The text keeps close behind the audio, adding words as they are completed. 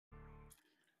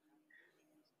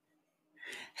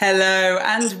Hello,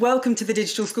 and welcome to the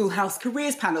Digital Schoolhouse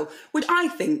Careers Panel, which I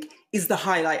think is the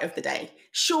highlight of the day.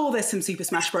 Sure, there's some Super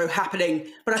Smash Bros. Happening,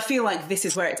 but I feel like this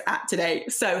is where it's at today.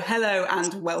 So hello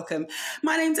and welcome.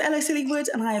 My name's Osili-Wood,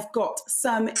 and I have got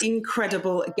some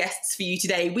incredible guests for you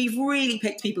today. We've really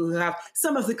picked people who have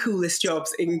some of the coolest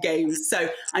jobs in games. So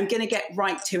I'm going to get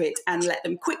right to it and let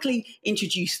them quickly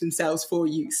introduce themselves for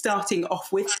you, starting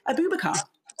off with Abubakar.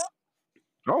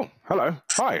 Oh, hello.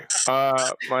 Hi.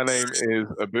 My name is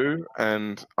Abu,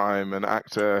 and I'm an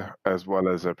actor as well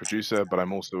as a producer, but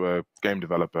I'm also a game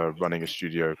developer running a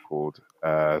studio called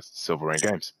Silver Rain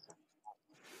Games.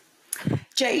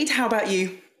 Jade, how about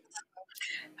you?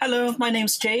 Hello, my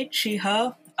name's Jade, she,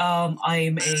 her.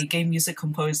 I'm a game music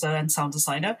composer and sound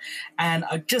designer, and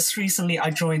just recently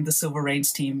I joined the Silver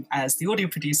Rains team as the audio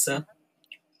producer.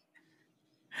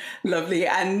 Lovely.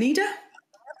 And Nida?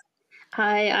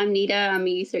 Hi, I'm Nida. I'm a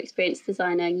user experience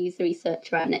designer and user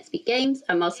researcher at NetSpeak Games.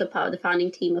 I'm also part of the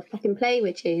founding team of Plug and Play,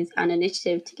 which is an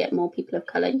initiative to get more people of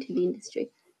colour into the industry.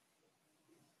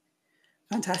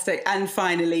 Fantastic. And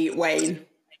finally, Wayne.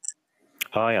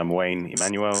 Hi, I'm Wayne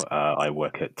Emmanuel. I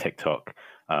work at TikTok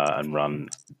and run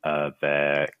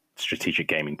their strategic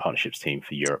gaming partnerships team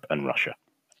for Europe and Russia.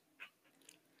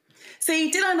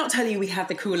 See, did I not tell you we had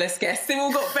the coolest guests? They've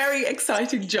all got very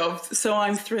exciting jobs, so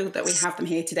I'm thrilled that we have them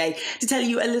here today to tell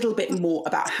you a little bit more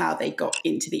about how they got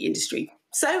into the industry.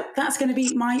 So that's going to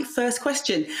be my first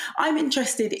question. I'm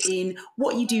interested in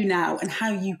what you do now and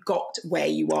how you got where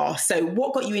you are. So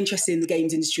what got you interested in the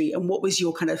games industry and what was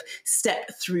your kind of step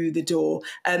through the door?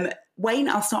 Wayne,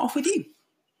 I'll start off with you.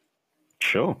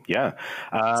 Sure, yeah.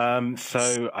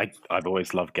 So I've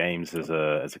always loved games as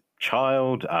a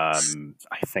child. I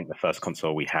think the first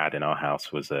console we had in our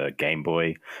house was a Game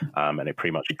Boy, and it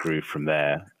pretty much grew from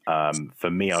there. For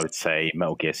me, I would say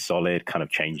Metal Gear Solid kind of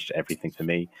changed everything for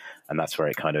me, and that's where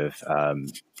it kind of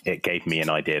it gave me an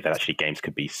idea that actually games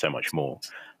could be so much more,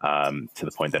 to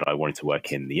the point that I wanted to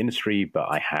work in the industry, but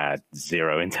I had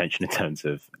zero intention in terms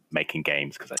of making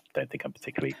games because I don't think I'm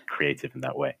particularly creative in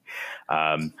that way.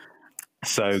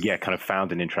 So yeah, kind of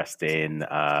found an interest in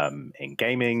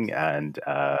gaming and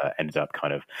ended up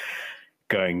kind of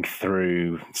going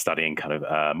through studying kind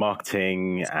of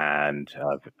marketing and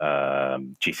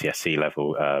GCSE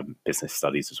level business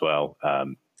studies as well,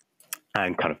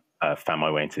 and kind of found my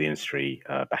way into the industry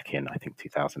back in I think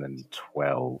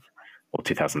 2012 or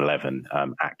 2011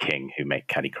 at King, who make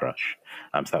Candy Crush.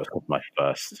 So that was kind of my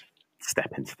first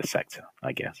step into the sector,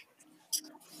 I guess.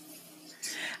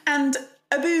 And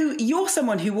Abu, you're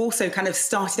someone who also kind of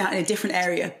started out in a different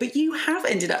area, but you have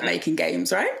ended up making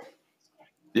games, right?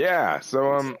 Yeah,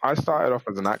 so I started off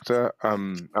as an actor,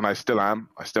 and I still am.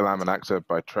 I still am an actor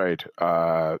by trade.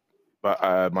 But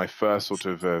my first sort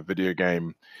of video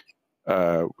game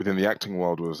within the acting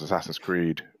world was Assassin's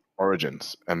Creed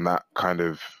Origins, and that kind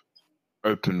of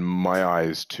opened my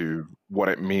eyes to what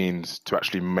it means to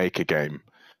actually make a game.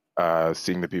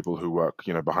 Seeing the people who work,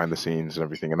 behind the scenes and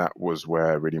everything, and that was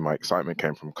where really my excitement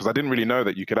came from. Because I didn't really know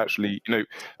that you could actually,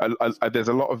 there's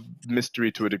a lot of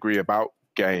mystery to a degree about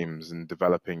games and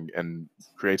developing and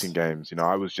creating games.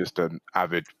 I was just an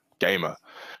avid gamer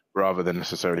rather than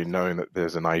necessarily knowing that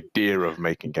there's an idea of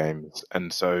making games.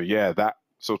 And so, yeah, that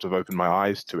sort of opened my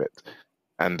eyes to it.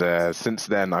 And since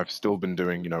then, I've still been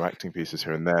doing, acting pieces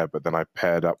here and there. But then I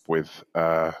paired up with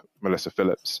Melissa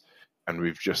Phillips, and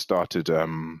we've just started,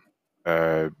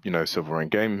 Silver Rain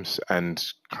Games, and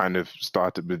kind of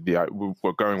started with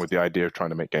we're going with the idea of trying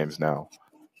to make games now.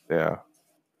 Yeah.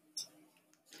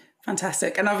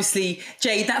 Fantastic. And obviously,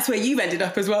 Jade, that's where you've ended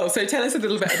up as well. So tell us a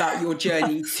little bit about your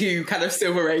journey to kind of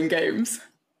Silver Rain Games.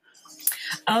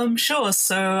 Sure.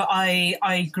 So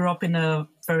I grew up in a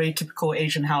very typical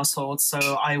Asian household. So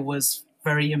I was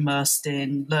very immersed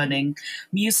in learning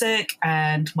music,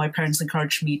 and my parents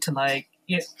encouraged me to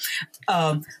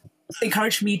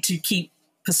encouraged me to keep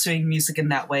pursuing music in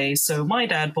that way. So my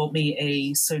dad bought me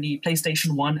a Sony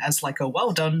PlayStation 1 as like a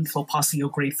well done for passing your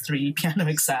grade 3 piano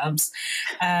exams.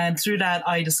 And through that,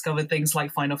 I discovered things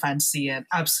like Final Fantasy and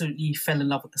absolutely fell in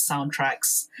love with the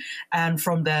soundtracks. And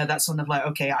from there, that's sort of like,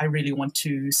 okay, I really want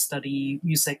to study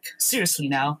music seriously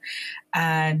now.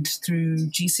 And through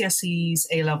GCSEs,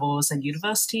 A-levels, and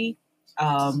university,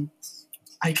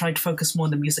 I tried to focus more on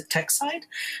the music tech side,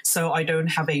 so I don't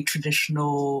have a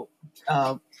traditional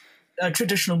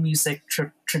music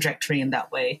trajectory in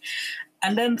that way.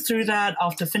 And then through that,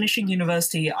 after finishing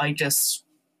university, I just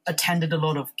attended a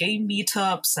lot of game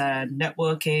meetups and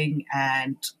networking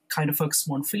and kind of focused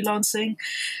more on freelancing.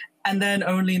 And then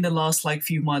only in the last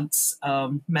few months,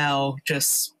 Mel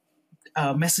just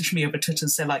messaged me over Twitter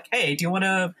and said hey, do you want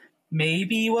to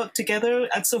maybe work together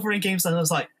at Silver Rain Games? And I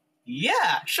was like,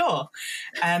 yeah, sure.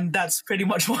 And that's pretty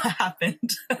much what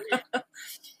happened.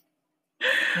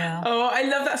 Yeah. Oh, I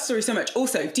love that story so much.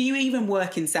 Also, do you even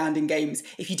work in sound in games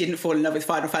if you didn't fall in love with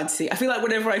Final Fantasy? I feel like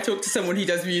whenever I talk to someone who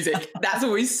does music, that's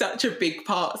always such a big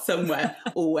part somewhere,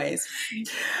 always.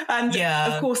 And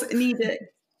of course, neither.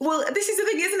 Well, this is the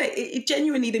thing, isn't it? It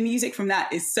genuinely, the music from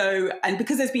that is so, and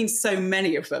because there's been so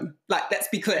many of them, like, let's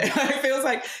be clear, it feels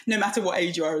like no matter what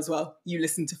age you are as well, you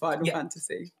listen to Final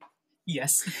Fantasy.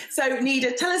 Yes. So,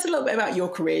 Nida, tell us a little bit about your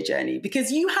career journey,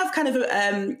 because you have kind of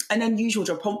an unusual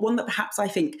job, one that perhaps I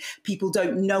think people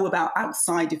don't know about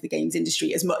outside of the games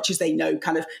industry as much as they know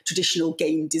kind of traditional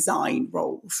game design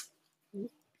roles.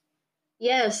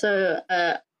 Yeah, so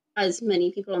as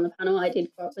many people on the panel, I did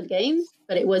grow up with games,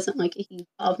 but it wasn't like a huge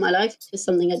part of my life. It's just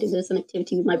something I did as an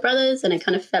activity with my brothers, and I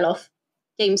kind of fell off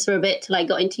games for a bit till I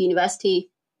got into university.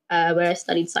 Where I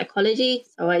studied psychology.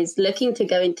 So I was looking to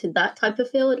go into that type of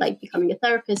field, like becoming a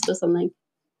therapist or something.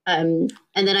 And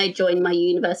then I joined my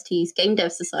university's Game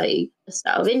Dev Society just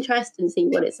out of interest and seeing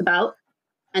what it's about.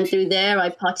 And through there,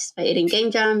 I participated in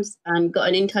game jams and got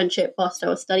an internship whilst I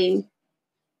was studying,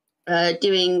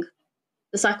 doing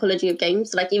the psychology of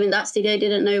games. Like even that studio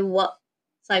didn't know what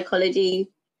psychology,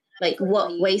 like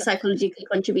what way psychology could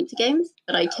contribute to games.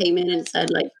 But I came in and said,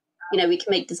 like, you know, we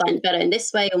can make design better in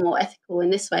this way or more ethical in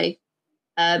this way.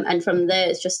 And from there,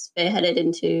 it's just spearheaded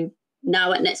into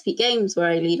now at NetSpeak Games, where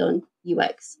I lead on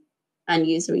UX and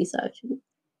user research. It's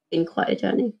been quite a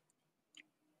journey.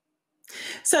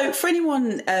 So for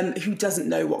anyone who doesn't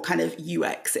know what kind of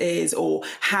UX is or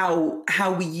how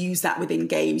we use that within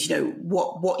games, you know,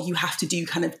 what you have to do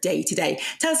kind of day to day,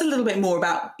 tell us a little bit more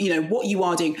about, you know, what you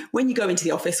are doing when you go into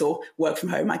the office or work from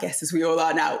home, I guess, as we all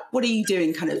are now. What are you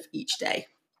doing kind of each day?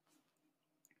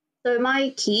 So my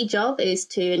key job is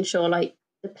to ensure like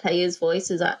the player's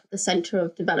voice is at the center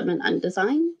of development and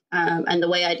design. And the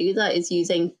way I do that is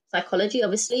using psychology,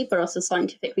 obviously, but also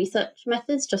scientific research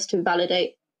methods just to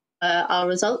validate our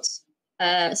results.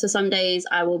 So some days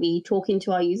I will be talking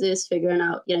to our users, figuring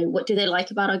out, you know, what do they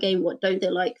like about our game? What don't they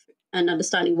like? And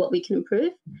understanding what we can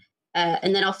improve.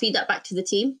 And then I'll feed that back to the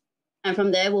team. And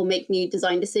from there, we'll make new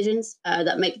design decisions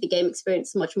that make the game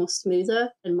experience much more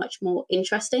smoother and much more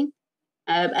interesting.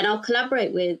 And I'll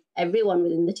collaborate with everyone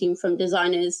within the team, from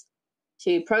designers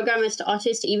to programmers to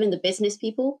artists to even the business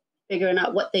people, figuring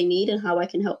out what they need and how I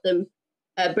can help them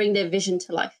bring their vision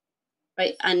to life,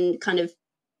 right? And kind of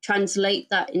translate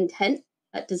that intent,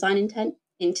 that design intent,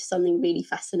 into something really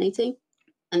fascinating.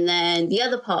 And then the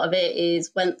other part of it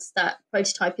is once that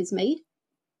prototype is made,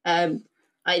 I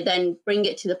then bring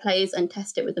it to the players and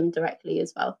test it with them directly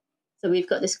as well. So we've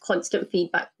got this constant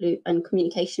feedback loop and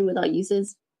communication with our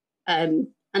users. And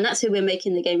that's who we're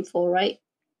making the game for, right?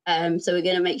 So we're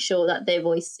going to make sure that their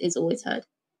voice is always heard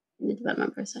in the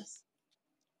development process.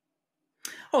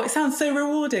 Oh, it sounds so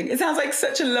rewarding. It sounds like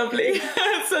such a lovely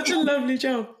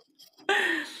job.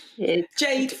 Yeah.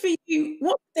 Jade, for you,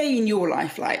 what's a day in your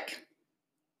life like?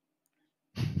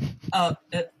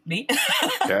 Me?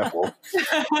 Careful.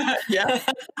 Yeah.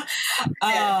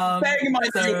 Bearing in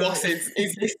mind that your boss is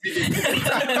listening.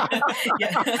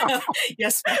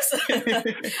 Yes.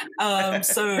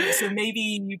 So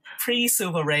maybe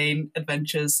pre-Silver Rain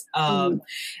adventures.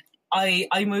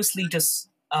 I mostly just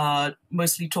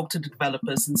mostly talk to the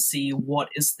developers and see what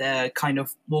is their kind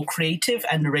of more creative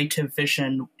and narrative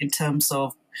vision in terms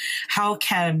of how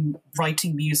can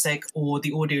writing music or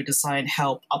the audio design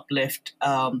help uplift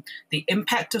the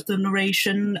impact of the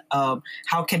narration?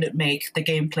 How can it make the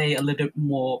gameplay a little bit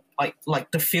more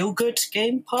like the feel-good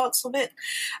game parts of it?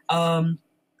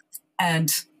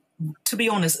 And to be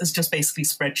honest, it's just basically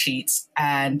spreadsheets,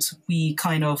 and we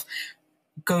kind of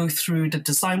go through the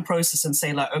design process and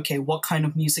say, like, okay, what kind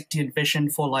of music do you envision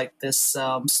for like this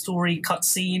story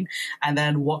cutscene, and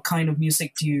then what kind of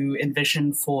music do you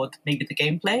envision for maybe the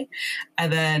gameplay?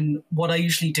 And then what I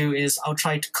usually do is I'll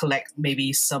try to collect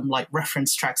maybe some like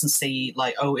reference tracks and say,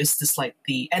 like, oh, is this like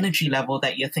the energy level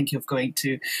that you're thinking of going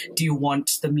to? Do you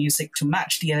want the music to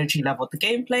match the energy level of the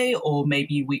gameplay, or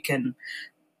maybe we can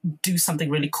do something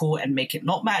really cool and make it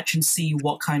not match, and see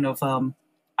what kind of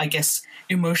I guess,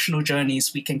 emotional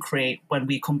journeys we can create when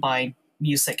we combine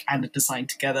music and the design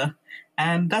together.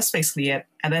 And that's basically it.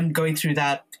 And then going through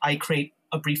that, I create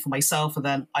a brief for myself, and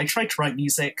then I try to write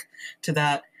music to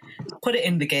that, put it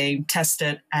in the game, test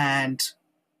it, and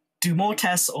do more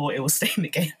tests, or it will stay in the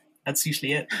game. That's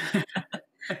usually it.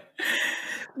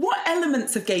 What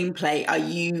elements of gameplay are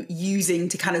you using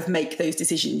to kind of make those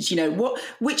decisions? You know,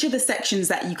 which are the sections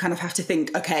that you kind of have to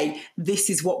think, okay, this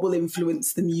is what will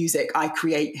influence the music I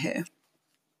create here?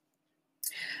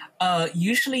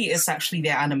 Usually it's actually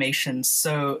their animations.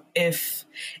 So if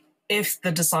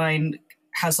the design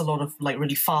has a lot of like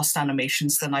really fast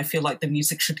animations, then I feel like the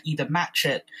music should either match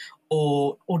it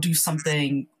or do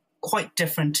something quite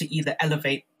different to either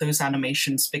elevate those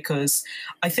animations, because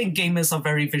I think gamers are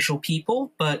very visual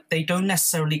people, but they don't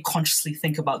necessarily consciously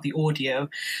think about the audio.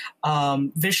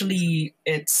 Visually,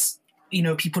 it's, you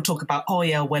know, people talk about, oh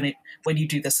yeah, when you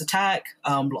do this attack,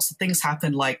 lots of things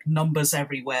happen, like numbers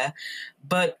everywhere.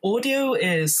 But audio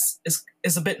is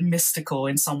a bit mystical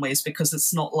in some ways, because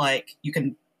it's not like you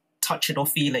can touch it or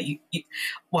feel it. You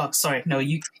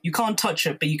can't touch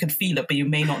it, but you can feel it, but you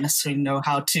may not necessarily know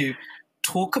how to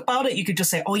talk about it. You could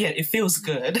just say, oh yeah, it feels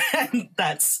good. And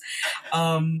that's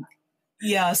so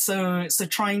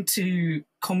trying to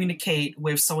communicate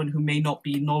with someone who may not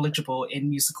be knowledgeable in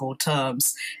musical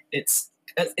terms, it's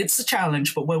a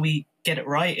challenge, but when we get it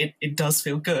right, it does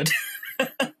feel good.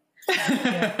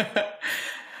 Yeah.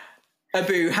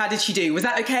 Abu, how did she do? Was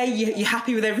that okay? You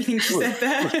happy with everything she said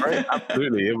there? It was great.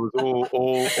 Absolutely. It was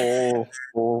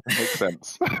all makes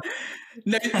sense.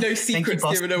 No secrets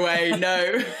given away.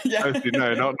 No. Yeah.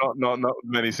 No, not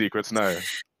many secrets. No.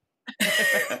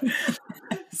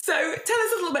 So tell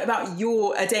us a little bit about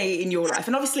a day in your life.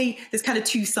 And obviously there's kind of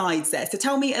two sides there. So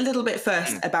tell me a little bit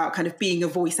first about kind of being a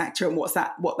voice actor and what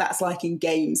that's like in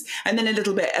games. And then a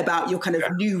little bit about your kind of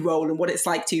new role and what it's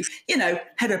like to, you know,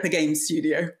 head up a game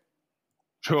studio.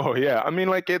 Sure, yeah. I mean,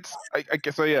 like, I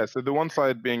guess so. Yeah. So the one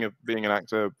side being an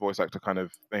actor, voice actor kind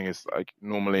of thing is like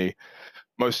normally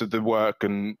most of the work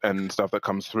and stuff that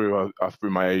comes through are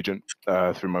through my agent,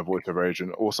 through my voiceover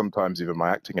agent, or sometimes even my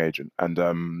acting agent.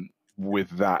 And with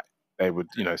that, they would,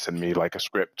 you know, send me like a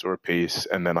script or a piece,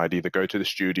 and then I'd either go to the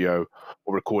studio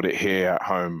or record it here at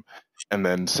home, and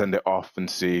then send it off and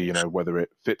see, you know, whether it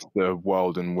fits the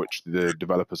world in which the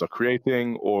developers are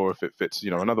creating, or if it fits,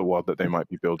 you know, another world that they might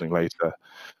be building later.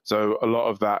 So a lot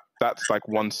of that's like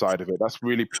one side of it. That's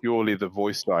really purely the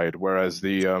voice side. Whereas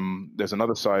there's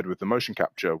another side with the motion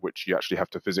capture, which you actually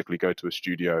have to physically go to a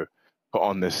studio, put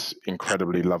on this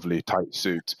incredibly lovely tight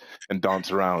suit and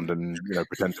dance around and, you know,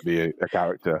 pretend to be a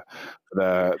character.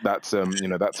 That's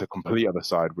a complete other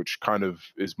side, which kind of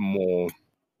is more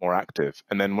active.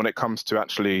 And then when it comes to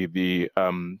actually the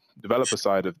developer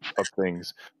side of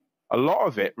things, a lot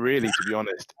of it really, to be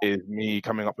honest, is me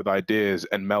coming up with ideas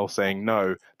and Mel saying,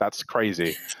 no, that's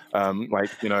crazy. Like,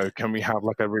 you know, can we have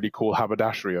like a really cool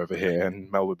haberdashery over here? And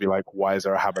Mel would be like, why is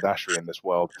there a haberdashery in this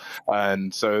world?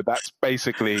 And so that's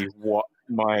basically what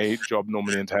my job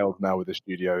normally entails now with the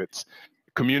studio. It's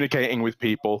communicating with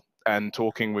people and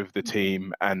talking with the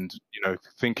team and, you know,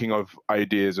 thinking of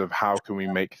ideas of how can we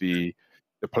make the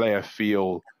player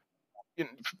feel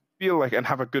like and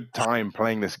have a good time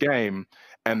playing this game.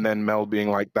 And then Mel being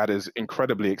like, that is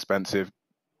incredibly expensive.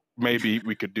 Maybe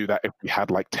we could do that if we had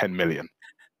like 10 million.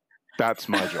 That's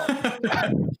my job.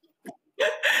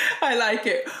 I like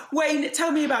it. Wayne,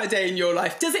 tell me about a day in your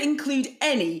life. Does it include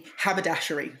any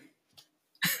haberdashery?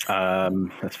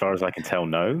 As far as I can tell,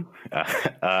 no.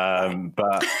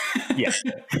 But yeah.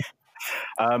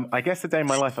 I guess the day in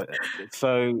my life.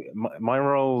 So my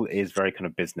role is very kind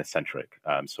of business centric.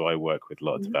 So I work with a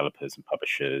lot of developers and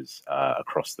publishers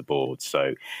across the board.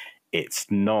 So it's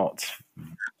not.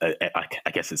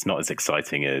 I guess it's not as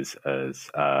exciting as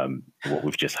what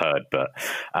we've just heard, but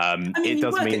I mean, it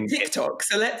does mean TikTok.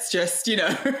 So let's just, you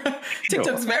know,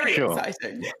 TikTok's very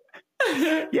exciting.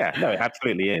 Yeah, no, it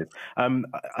absolutely is.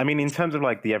 I mean, in terms of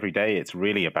like the everyday, it's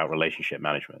really about relationship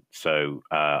management. So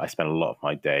I spend a lot of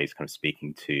my days kind of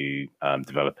speaking to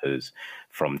developers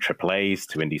from AAAs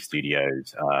to indie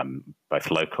studios, both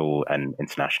local and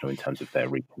international in terms of their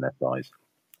reach and their size,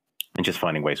 and just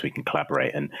finding ways we can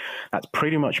collaborate. And that's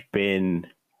pretty much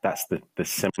that's the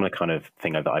similar kind of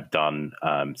thing that I've done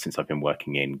since I've been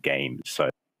working in games. So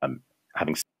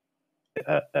having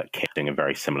doing a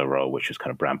very similar role, which was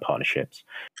kind of brand partnerships,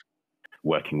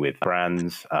 working with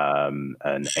brands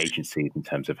and agencies in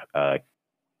terms of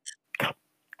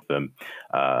them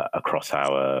across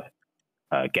our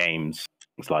games,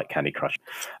 things like Candy Crush,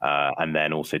 and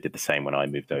then also did the same when I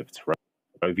moved over to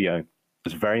Rovio. It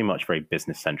was very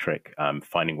business centric,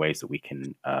 finding ways that we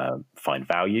can find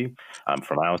value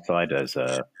from our side as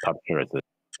a publisher, as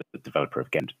a developer of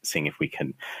games, seeing if we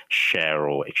can share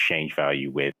or exchange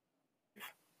value with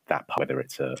that, whether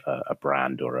it's a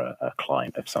brand or a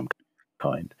client of some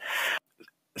kind.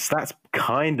 So that's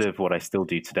kind of what I still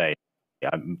do today.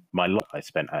 My life I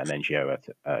spent at an NGO, at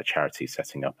a charity,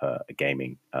 setting up a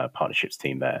gaming partnerships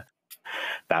team there.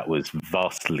 that was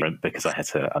vastly different because I had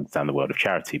to understand the world of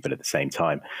charity. But at the same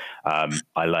time,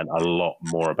 I learned a lot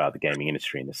more about the gaming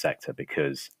industry in the sector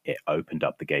because it opened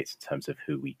up the gates in terms of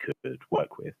who we could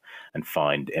work with and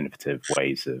find innovative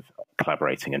ways of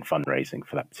collaborating and fundraising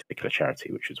for that particular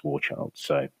charity, which was War Child.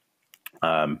 So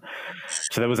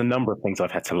there was a number of things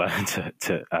I've had to learn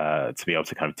to be able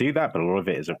to kind of do that, but a lot of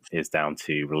it is down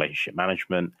to relationship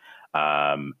management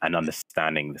and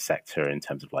understanding the sector in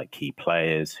terms of like key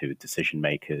players, who are decision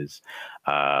makers,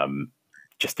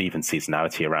 just even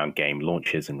seasonality around game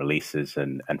launches and releases,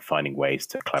 and finding ways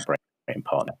to collaborate and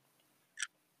partner.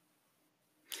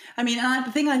 I mean,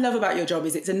 the thing I love about your job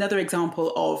is it's another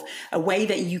example of a way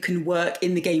that you can work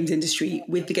in the games industry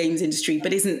with the games industry,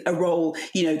 but isn't a role,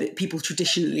 that people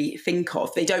traditionally think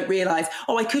of. They don't realize,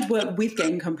 I could work with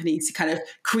game companies to kind of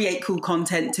create cool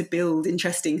content, to build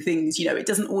interesting things. It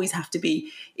doesn't always have to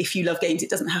be, if you love games, it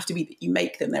doesn't have to be that you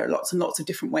make them. There are lots and lots of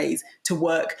different ways to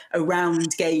work around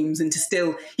games and to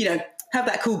still, have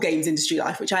that cool games industry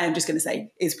life, which I am just going to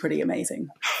say is pretty amazing.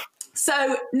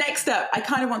 So next up, I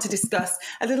kind of want to discuss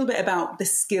a little bit about the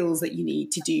skills that you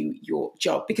need to do your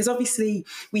job, because obviously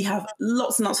we have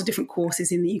lots and lots of different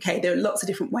courses in the UK. There are lots of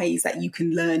different ways that you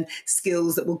can learn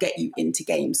skills that will get you into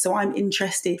games. So I'm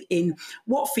interested in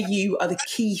what for you are the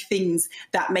key things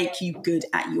that make you good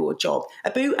at your job.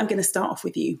 Abu, I'm going to start off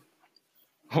with you.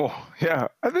 Oh yeah,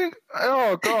 I think.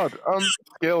 Oh God,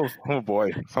 skills. Oh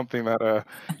boy, something that.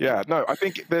 I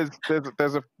think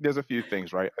there's a few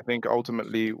things, right? I think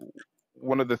ultimately,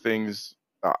 one of the things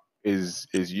that is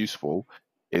useful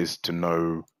is to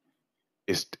know,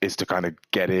 is to kind of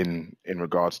get in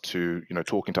regards to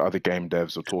talking to other game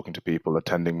devs or talking to people,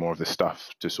 attending more of this stuff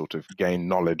to sort of gain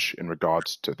knowledge in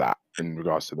regards to that, in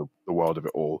regards to the world of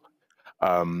it all.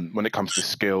 When it comes to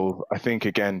skill, I think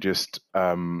again, just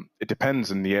it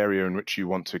depends on the area in which you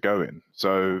want to go in.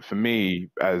 So for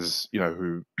me, as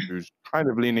who's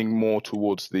kind of leaning more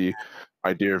towards the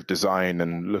idea of design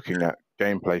and looking at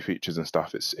gameplay features and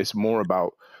stuff, it's more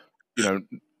about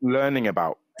learning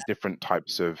about different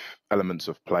types of elements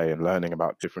of play and learning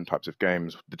about different types of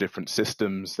games, the different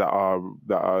systems that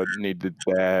are needed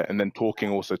there, and then talking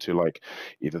also to like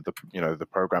either the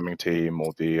programming team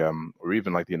or the or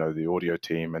even like the audio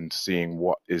team, and seeing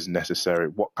what is necessary,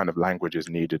 what kind of language is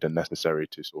needed and necessary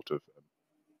to sort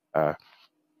of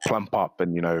plump up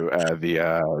and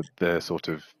the sort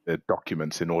of the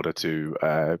documents in order to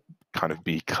kind of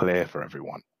be clear for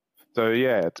everyone. So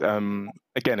yeah,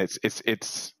 again,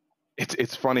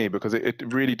 it's funny because it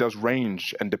really does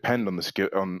range and depend on the skill,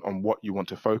 on what you want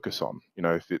to focus on.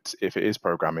 If it is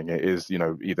programming, it is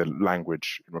either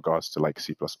language in regards to like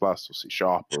C++ or C#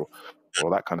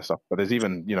 or that kind of stuff. But there's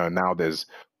even now there's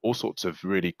all sorts of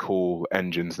really cool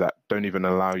engines that don't even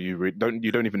allow you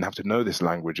you don't even have to know this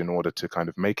language in order to kind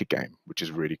of make a game, which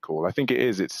is really cool. I think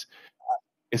it's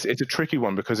a tricky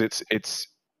one because it's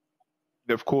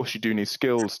of course you do need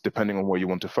skills depending on where you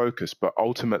want to focus, but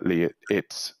ultimately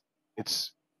it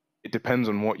depends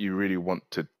on what you really want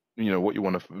to what you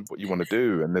want to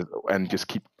do, and just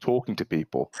keep talking to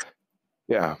people.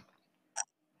 Yeah.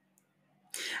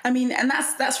 I mean, and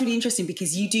that's really interesting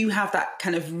because you do have that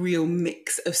kind of real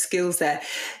mix of skills there.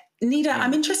 Nida,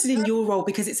 I'm interested in your role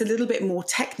because it's a little bit more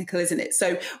technical, isn't it?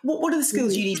 So what are the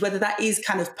skills you need, whether that is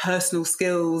kind of personal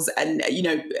skills and,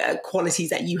 qualities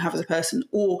that you have as a person,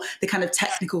 or the kind of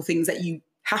technical things that you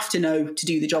have to know to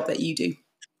do the job that you do?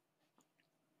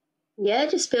 Yeah,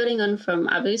 just building on from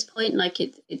Abu's point, like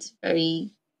it's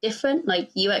very different.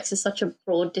 Like UX is such a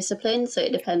broad discipline, so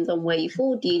it depends on where you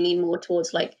fall. Do you lean more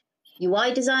towards like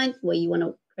UI design, where you want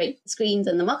to create the screens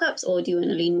and the mockups, or do you want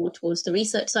to lean more towards the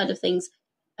research side of things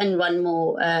and run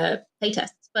more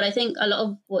playtests? But I think a lot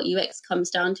of what UX comes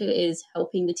down to is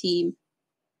helping the team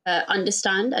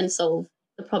understand and solve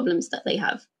the problems that they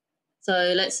have.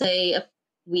 So let's say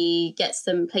we get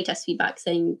some playtest feedback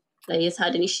saying players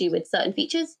had an issue with certain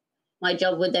features. My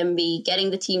job would then be getting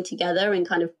the team together and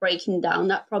kind of breaking down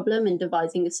that problem and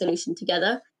devising a solution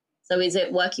together. So is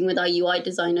it working with our UI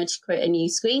designer to create a new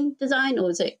screen design, or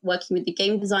is it working with the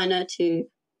game designer to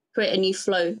create a new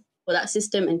flow for that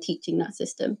system and teaching that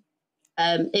system?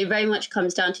 It very much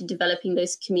comes down to developing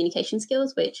those communication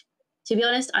skills, which, to be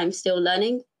honest, I'm still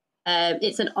learning.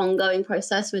 It's an ongoing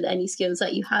process with any skills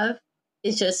that you have.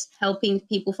 It's just helping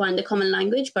people find a common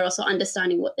language, but also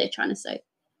understanding what they're trying to say.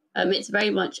 It's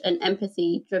very much an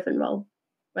empathy-driven role,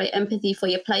 right? Empathy for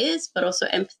your players, but also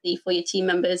empathy for your team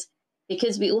members,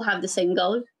 because we all have the same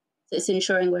goal. So it's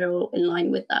ensuring we're all in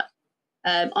line with that.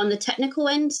 On the technical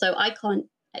end, so I can't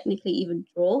technically even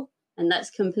draw, and that's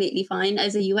completely fine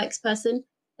as a UX person,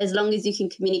 as long as you can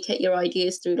communicate your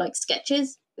ideas through like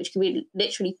sketches which can be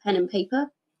literally pen and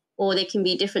paper, or they can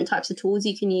be different types of tools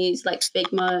you can use, like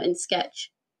Figma and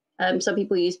Sketch. Some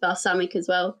people use Balsamic as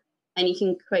well, and you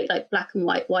can create like black and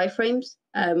white wireframes,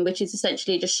 which is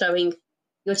essentially just showing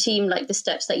your team like the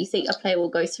steps that you think a player will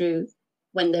go through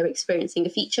when they're experiencing a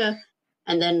feature.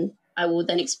 And then I will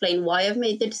then explain why I've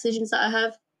made the decisions that I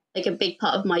have. Like a big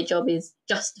part of my job is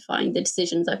justifying the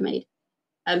decisions I've made,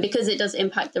 because it does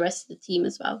impact the rest of the team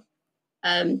as well.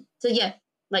 So yeah,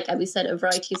 like Abby said, a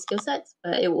variety of skill sets,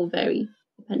 but it will vary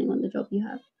depending on the job you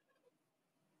have.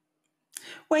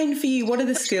 Wayne, for you, what are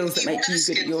the skills that make you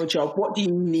good at your job? What do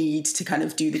you need to kind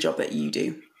of do the job that you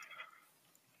do?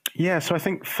 Yeah, so I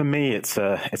think for me, it's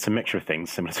a mixture of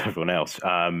things, similar to everyone else.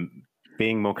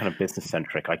 Being more kind of business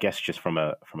centric, I guess, just from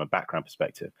a background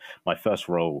perspective, my first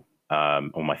role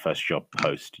or my first job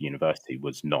post university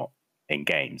was not in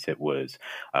games. It was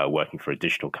working for a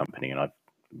digital company, and I've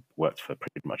worked for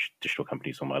pretty much digital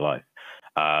companies all my life.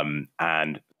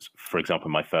 And for example,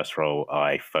 in my first role,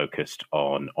 I focused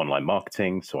on online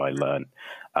marketing. So I learned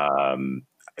kind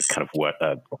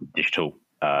of digital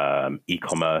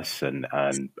e-commerce and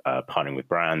partnering with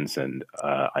brands. And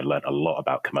I learned a lot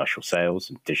about commercial sales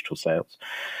and digital sales.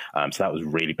 So that was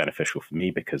really beneficial for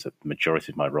me because the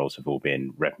majority of my roles have all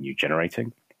been revenue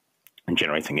generating and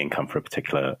generating income for a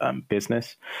particular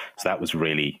business. So that was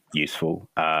really useful.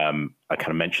 I kind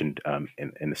of mentioned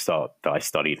in the start that I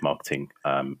studied marketing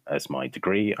as my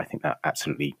degree. I think that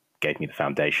absolutely gave me the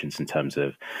foundations in terms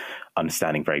of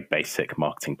understanding very basic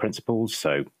marketing principles.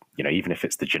 So, you know, even if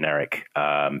it's the generic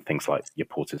things like your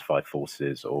Porter's 5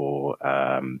 Forces or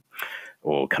kind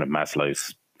of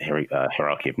Maslow's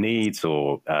hierarchy of needs,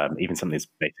 or even something as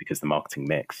basic as the marketing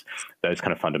mix, those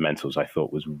kind of fundamentals I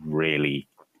thought was really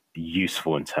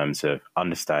useful in terms of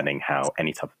understanding how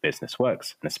any type of business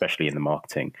works, and especially in the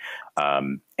marketing,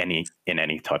 in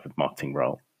any type of marketing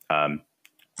role.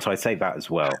 So I'd say that as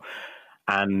well.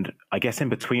 And I guess in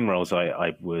between roles,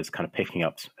 I was kind of picking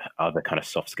up other kind of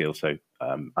soft skills. So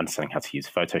understanding how to use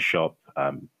Photoshop,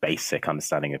 basic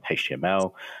understanding of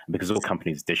HTML. And because all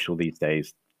companies are digital these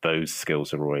days, those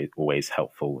skills are always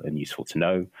helpful and useful to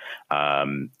know,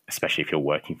 especially if you're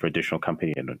working for a digital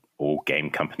company, and all game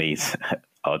companies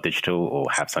are digital or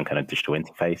have some kind of digital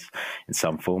interface in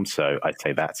some form. So I'd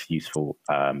say that's useful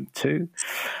too.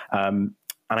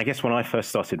 And I guess when I first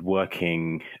started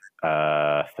working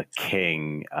for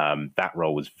King, that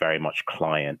role was very much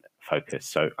client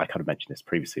focused. So I kind of mentioned this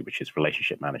previously, which is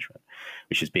relationship management,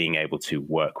 which is being able to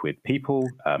work with people,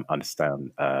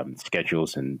 understand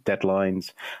schedules and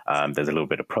deadlines. There's a little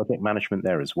bit of project management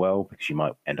there as well, because you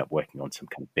might end up working on some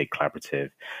kind of big collaborative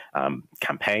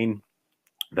campaign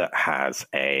that has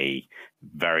a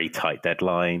very tight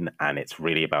deadline, and it's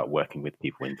really about working with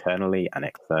people internally and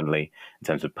externally in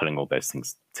terms of pulling all those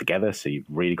things together. So you've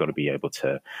really got to be able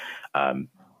to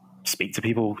speak to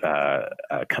people,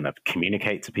 kind of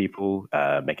communicate to people,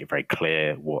 make it very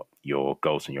clear what your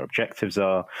goals and your objectives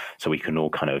are, so we can all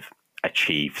kind of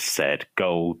achieve said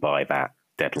goal by that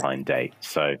deadline date.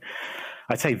 So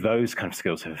I'd say those kind of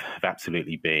skills have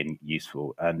absolutely been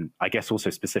useful. And I guess also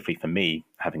specifically for me,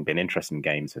 having been interested in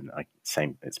games, and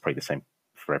it's probably the same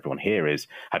for everyone here, is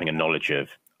having a knowledge of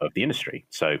the industry.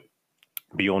 So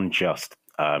beyond just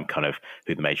kind of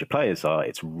who the major players are,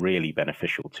 it's really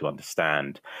beneficial to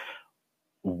understand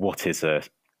what is a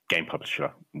game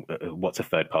publisher, what's a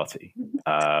third party,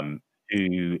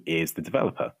 who is the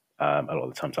developer. A lot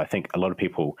of the times, I think a lot of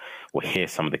people will hear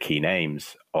some of the key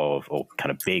names or kind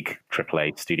of big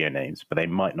AAA studio names, but they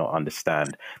might not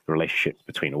understand the relationships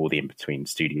between all the in-between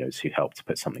studios who help to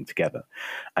put something together.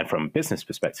 And from a business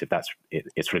perspective,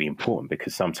 it's really important,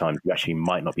 because sometimes you actually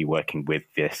might not be working with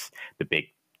the big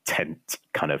tent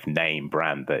kind of name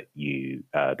brand that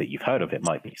you've heard of. It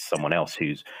might be someone else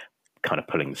who's kind of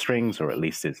pulling the strings, or at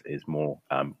least is more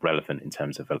relevant in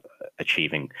terms of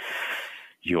achieving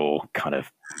your kind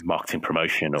of marketing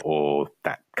promotion or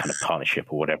that kind of partnership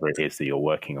or whatever it is that you're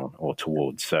working on or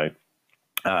towards. So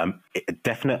a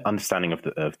definite understanding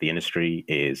of the industry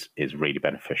is really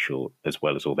beneficial, as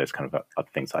well as all those kind of other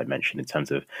things I mentioned in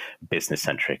terms of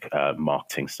business-centric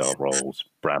marketing style roles,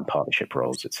 brand partnership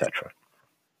roles, etc.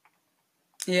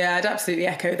 Yeah, I'd absolutely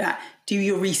echo that. Do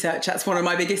your research. That's one of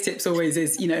my biggest tips always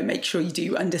is, make sure you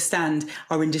do understand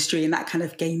our industry and that kind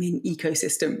of gaming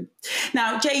ecosystem.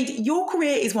 Now, Jade, your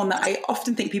career is one that I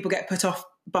often think people get put off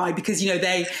by, because,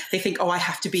 they think, oh, I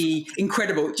have to be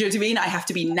incredible. Do you know what I mean? I have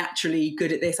to be naturally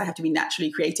good at this. I have to be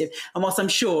naturally creative. And whilst I'm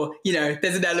sure,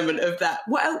 there's an element of that,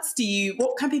 what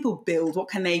can people build? What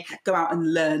can they go out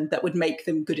and learn that would make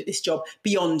them good at this job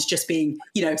beyond just being,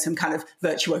 some kind of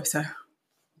virtuoso?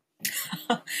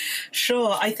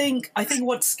 Sure. I think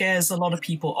what scares a lot of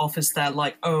people off is that,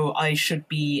 like, oh, I should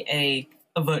be a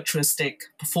virtuistic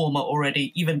performer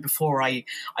already, even before I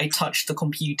touch the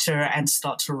computer and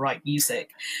start to write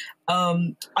music.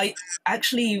 I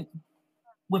actually,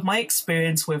 with my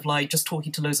experience with like just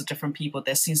talking to loads of different people,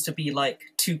 there seems to be like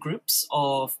two groups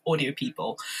of audio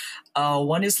people.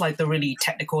 One is like the really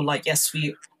technical, like, yes,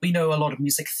 we know a lot of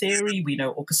music theory, we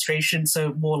know orchestration,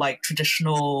 so more like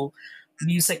traditional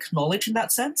music knowledge in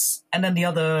that sense. And then the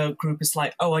other group is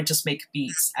like, oh, I just make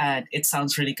beats and it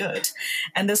sounds really good.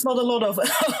 And there's not a lot of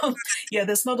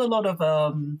there's not a lot of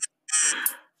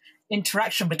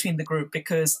interaction between the group,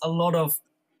 because a lot of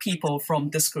people from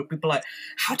this group, people are like,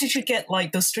 how did you get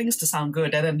like the strings to sound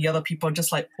good? And then the other people are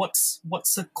just like, what's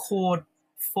a chord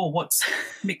for? What's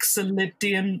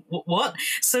Mixolydian? What?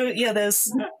 So yeah,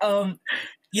 there's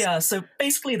so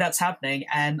basically that's happening.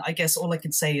 And I guess all I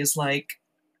can say is like,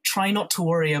 try not to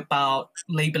worry about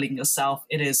labeling yourself.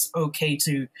 It is okay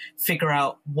to figure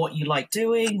out what you like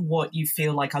doing, what you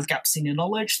feel like are gaps in your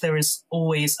knowledge. There is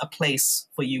always a place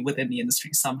for you within the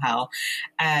industry somehow.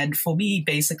 And for me,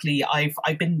 basically, I've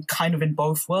been kind of in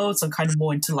both worlds. I'm kind of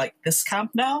more into like this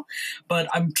camp now, but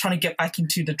I'm trying to get back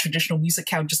into the traditional music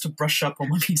camp just to brush up on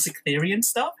my music theory and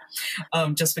stuff.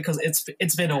 Just because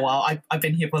it's been a while. I've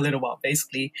been here for a little while,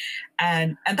 basically.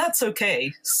 And that's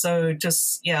okay. So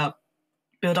just,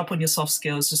 build up on your soft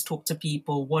skills, just talk to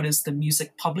people. What is the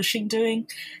music publishing doing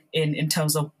in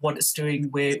terms of what it's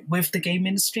doing with the game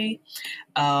industry?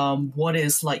 What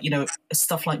is like,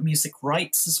 stuff like music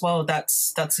rights as well.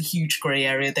 That's a huge gray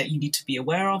area that you need to be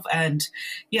aware of. And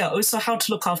also how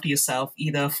to look after yourself,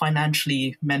 either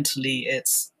financially, mentally.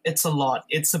 It's a lot.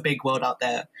 It's a big world out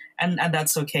there. And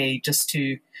that's okay just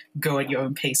to go at your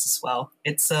own pace as well.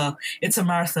 It's a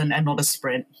marathon and not a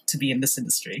sprint to be in this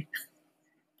industry.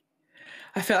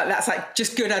 I feel like that's like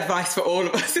just good advice for all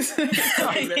of us, isn't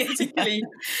it? Particularly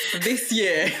this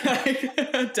year.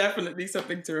 Definitely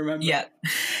something to remember. Yeah.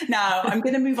 Now I'm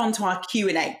going to move on to our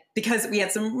Q&A, because we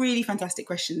had some really fantastic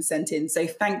questions sent in. So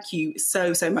thank you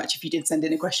so much if you did send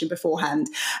in a question beforehand.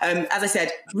 As I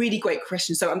said, really great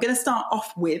questions. So I'm going to start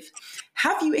off with,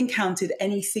 have you encountered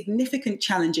any significant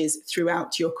challenges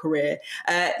throughout your career?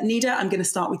 Nida, I'm going to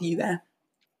start with you there.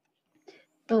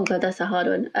 Oh God, that's a hard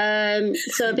one.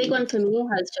 So a big one for me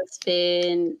has just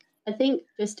been, I think,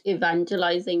 just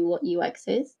evangelizing what UX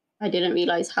is. I didn't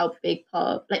realize how big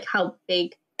of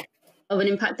an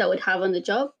impact that would have on the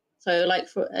job. So like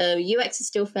for UX is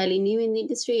still fairly new in the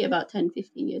industry, about 10,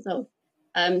 15 years old.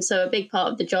 So a big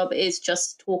part of the job is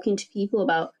just talking to people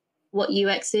about what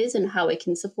UX is and how it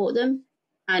can support them.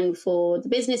 And for the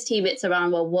business team, it's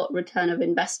around, well, what return of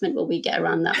investment will we get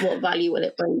around that? What value will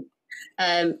it bring?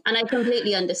 And I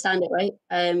completely understand it, right?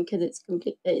 Because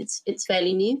it's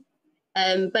fairly new.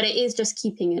 But it is just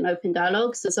keeping an open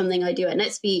dialogue. So something I do at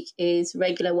NetSpeak is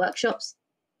regular workshops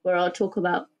where I'll talk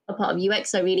about a part of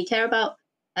UX I really care about,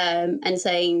 and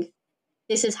saying,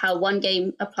 this is how one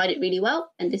game applied it really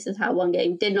well, and this is how one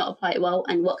game did not apply it well,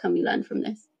 and what can we learn from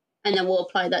this? And then we'll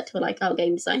apply that to like our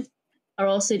game design. I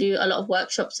also do a lot of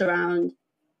workshops around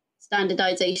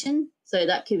standardization. So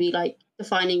that could be like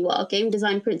defining what our game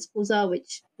design principles are,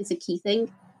 which is a key thing.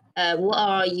 What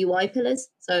are our UI pillars?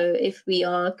 So if we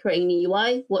are creating a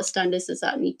UI, what standards does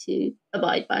that need to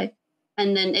abide by?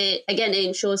 And then it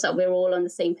ensures that we're all on the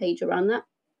same page around that.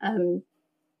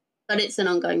 But it's an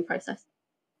ongoing process.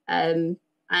 And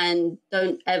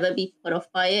don't ever be put off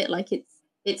by it. Like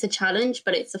it's a challenge,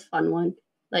 but it's a fun one.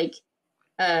 Like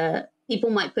people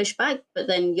might push back, but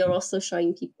then you're also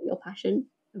showing people your passion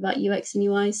about UX and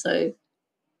UI. So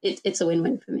it's a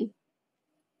win-win for me.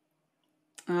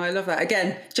 Oh, I love that.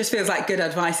 Again, just feels like good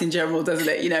advice in general, doesn't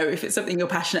it? If it's something you're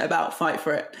passionate about, fight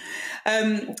for it.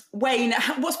 Wayne,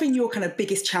 what's been your kind of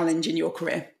biggest challenge in your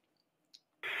career?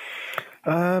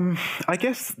 I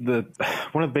guess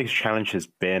one of the biggest challenges has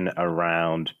been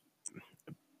around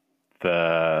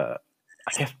probably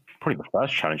the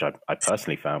first challenge I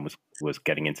personally found was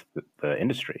getting into the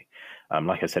industry.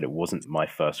 Like I said, it wasn't my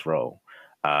first role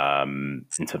in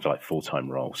terms of like full-time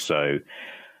role. So,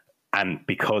 and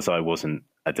because I wasn't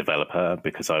a developer,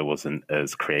 because I wasn't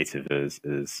as creative as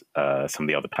some of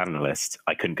the other panelists,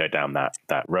 I couldn't go down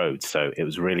that road. So it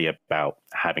was really about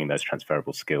having those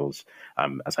transferable skills,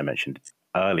 as I mentioned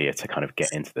earlier, to kind of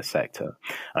get into the sector.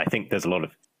 And I think there's a lot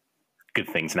of good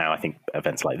things now. I think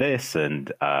events like this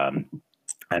and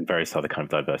various other kind of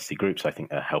diversity groups, I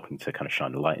think, are helping to kind of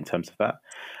shine a light in terms of that.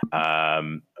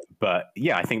 But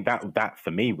yeah, I think that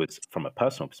for me was, from a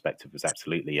personal perspective, was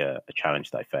absolutely a challenge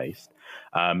that I faced.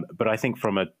 But I think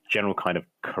from a general kind of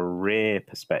career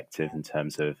perspective, in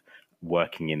terms of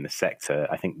working in the sector,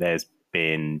 I think there's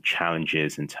been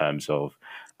challenges in terms of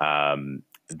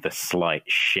the slight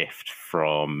shift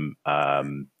from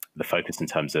the focus in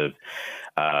terms of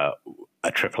a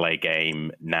AAA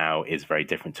game now is very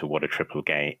different to what a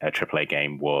AAA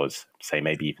game was, say,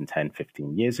 maybe even 10,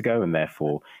 15 years ago. And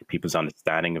therefore, people's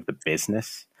understanding of the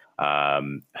business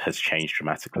has changed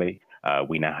dramatically.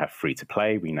 We now have free to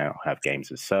play. We now have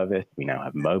games as service. We now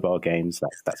have mobile games.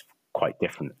 That's quite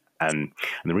different. And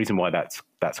the reason why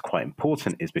that's quite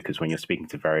important is because when you're speaking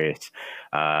to various,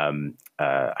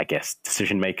 I guess,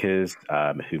 decision makers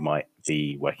who might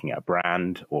be working at a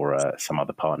brand or some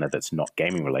other partner that's not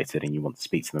gaming related, and you want to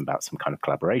speak to them about some kind of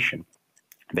collaboration,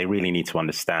 they really need to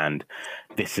understand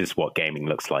this is what gaming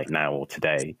looks like now or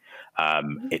today.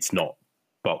 It's not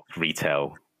box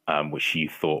retail, which you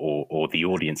thought, or the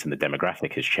audience and the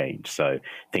demographic has changed. So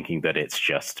thinking that it's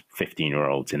just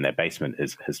 15-year-olds in their basement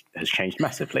has changed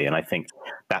massively. And I think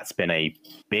that's been a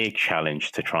big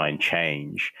challenge to try and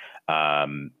change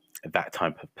that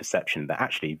type of perception that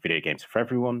actually video games are for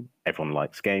everyone. Everyone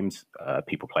likes games.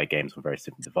 People play games on various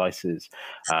different devices.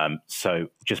 So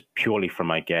just purely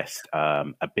from, I guess,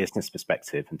 a business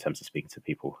perspective in terms of speaking to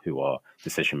people who are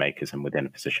decision makers and within a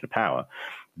position of power,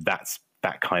 that's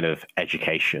that kind of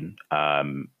education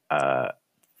that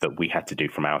we had to do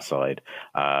from our side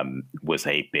was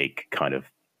a big kind of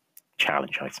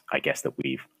challenge, I guess, that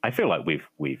I feel like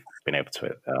we've been able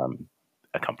to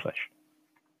accomplish.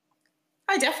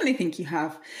 I definitely think you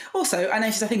have. Also,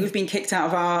 I think we've been kicked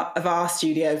out of our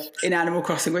studio in Animal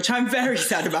Crossing, which I'm very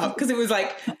sad about because it was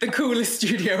like the coolest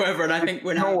studio ever, and I think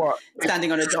we're now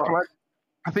standing on a dock.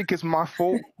 I think it's my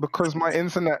fault because my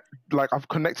internet, I've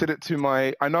connected it to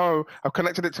my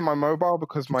mobile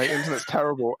because my internet's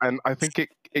terrible, and I think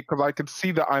because I could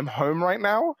see that I'm home right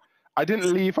now. I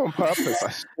didn't leave on purpose.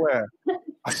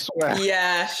 I swear.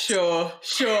 Yeah, sure.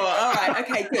 All right,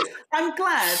 okay, good. I'm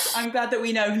glad that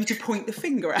we know who to point the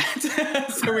finger at,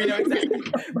 so we know exactly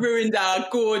ruined our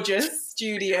gorgeous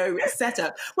studio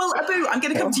setup. Well, Abu, I'm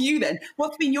going to come to you then.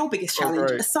 What's been your biggest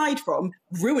challenge aside from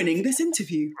ruining this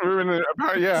interview?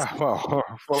 Yeah. Well,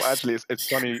 actually, it's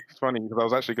funny. It's funny because I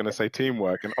was actually going to say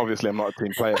teamwork, and obviously, I'm not a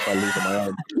team player if I leave on my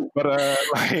own. But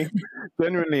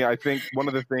genuinely, I think one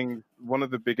of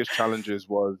the biggest challenges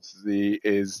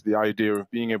is the idea of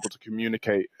being able to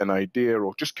communicate an idea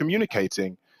or just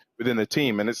communicating within a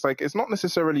team. And it's not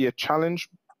necessarily a challenge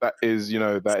that is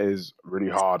really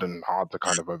hard to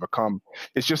kind of overcome.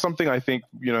 It's just something I think,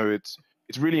 it's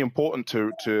really important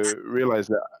to realize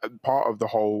that part of the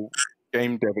whole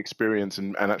game dev experience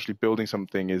and actually building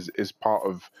something is part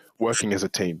of working as a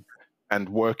team and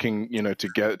working, to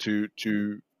get to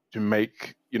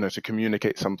make, to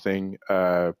communicate something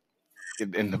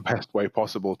in the best way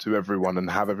possible to everyone and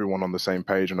have everyone on the same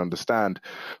page and understand,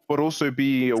 but also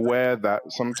be aware that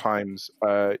sometimes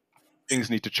things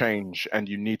need to change and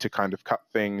you need to kind of cut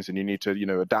things and you need to,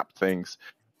 adapt things.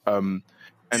 And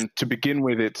to begin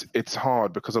with, it's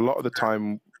hard because a lot of the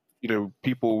time,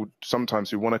 people sometimes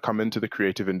who want to come into the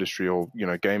creative industry or,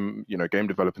 game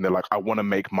developing, they're like, I want to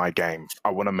make my game.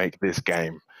 I want to make this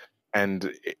game.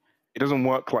 And it doesn't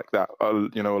work like that, a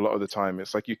lot of the time.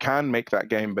 It's like you can make that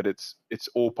game, but it's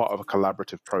all part of a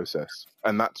collaborative process.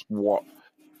 And that's what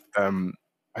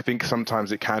I think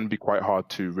sometimes it can be quite hard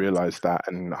to realize that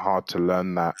and hard to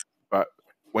learn that. But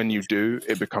when you do,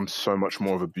 it becomes so much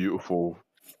more of a beautiful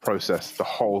process, the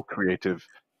whole creative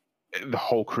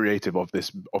of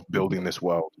building this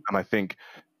world. And I think,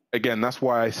 again, that's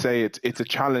why I say it's a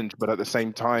challenge, but at the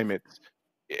same time, it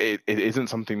isn't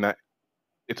something that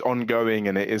it's ongoing,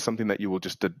 and it is something that you will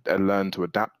just learn to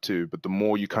adapt to. But the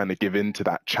more you kind of give into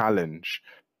that challenge,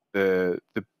 the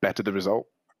better the result.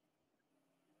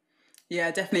 Yeah,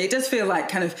 definitely. It does feel like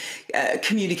kind of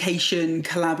communication,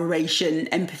 collaboration,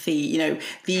 empathy.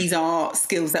 These are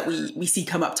skills that we see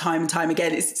come up time and time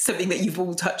again. It's something that you've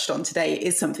all touched on today. It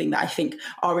is something that I think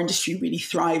our industry really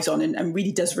thrives on and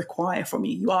really does require from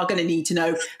you. You are going to need to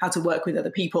know how to work with other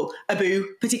people. Abu,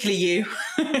 particularly you.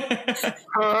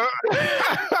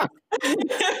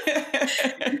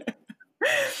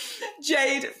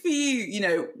 Jade, for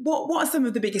you, what are some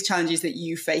of the biggest challenges that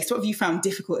you faced? What have you found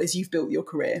difficult as you've built your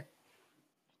career?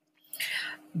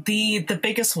 The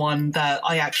biggest one that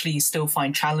I actually still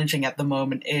find challenging at the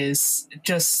moment is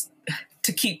just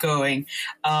to keep going.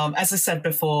 As I said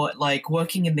before,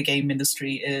 working in the game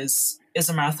industry is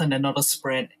a marathon and not a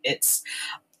sprint. It's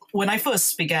when I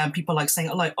first began, people saying,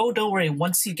 oh, don't worry,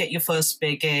 once you get your first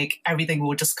big gig, everything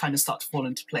will just kind of start to fall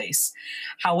into place.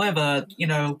 However,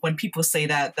 when people say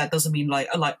that, that doesn't mean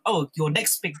your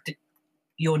next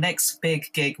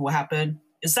big gig will happen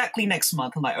exactly next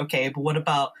month. I'm like, okay, but what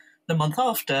about the month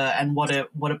after, and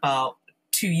what about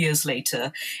 2 years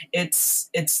later? It's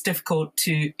difficult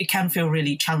to, it can feel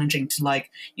really challenging to, like,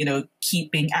 you know,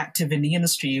 keep being active in the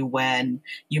industry when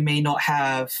you may not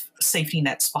have safety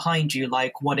nets behind you.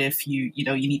 Like, what if you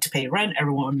need to pay rent,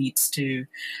 everyone needs to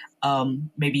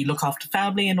maybe look after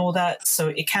family and all that. So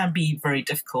it can be very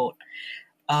difficult.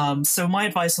 So my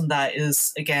advice on that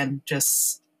is, again,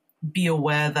 just be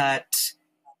aware that,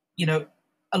 you know,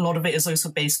 a lot of it is also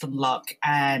based on luck.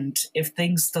 And if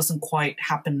things doesn't quite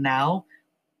happen now,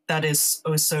 that is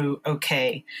also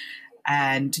okay.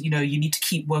 And, you know, you need to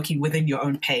keep working within your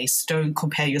own pace. Don't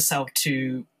compare yourself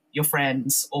to your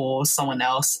friends or someone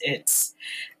else.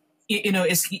 You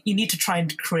need to try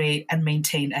and create and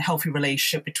maintain a healthy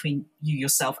relationship between you,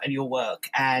 yourself, and your work.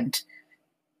 And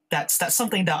that's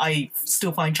something that I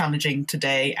still find challenging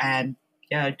today. And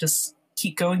yeah, just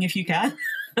keep going if you can.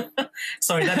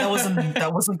 Sorry, that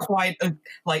wasn't quite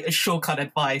a shortcut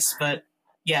advice, but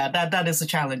yeah, that is a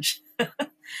challenge.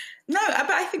 No,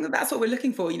 but I think that that's what we're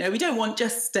looking for. You know, we don't want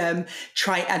just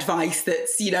trite advice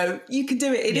that's, you know, you can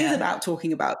do it. It is about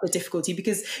talking about the difficulty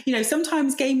because, you know,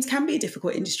 sometimes games can be a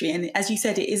difficult industry. And as you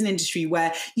said, it is an industry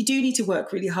where you do need to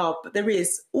work really hard, but there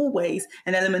is always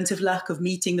an element of luck, of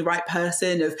meeting the right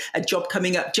person, of a job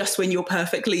coming up just when you're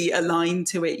perfectly aligned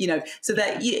to it, you know, so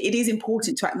that it is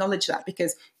important to acknowledge that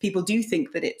because people do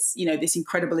think that it's, you know, this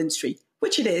incredible industry,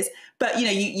 which it is. But, you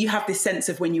know, you have this sense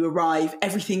of when you arrive,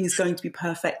 everything is going to be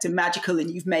perfect and magical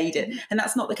and you've made it. And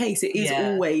that's not the case. It is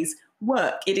always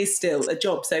work. It is still a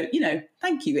job. So, you know,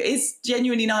 thank you. It is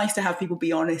genuinely nice to have people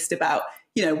be honest about,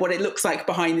 you know, what it looks like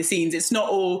behind the scenes. It's not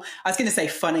all, I was going to say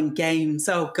fun and games.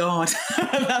 Oh, God,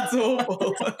 that's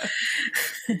awful.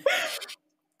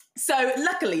 So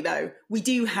luckily, though, we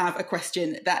do have a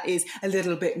question that is a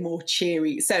little bit more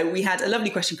cheery. So we had a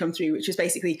lovely question come through, which was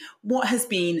basically, what has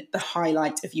been the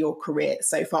highlight of your career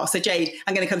so far? So Jade,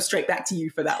 I'm going to come straight back to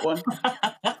you for that one.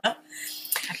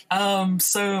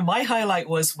 So my highlight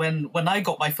was when I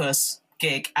got my first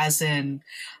gig, as in,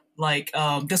 like,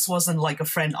 this wasn't like a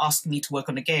friend asking me to work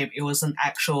on a game. It was an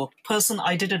actual person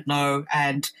I didn't know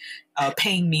and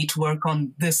paying me to work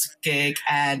on this gig,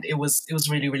 and it was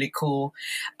really, really cool.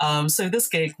 So this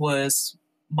gig was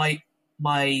my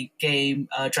game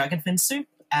Dragonfin Soup,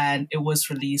 and it was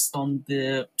released on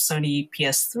the Sony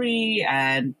PS3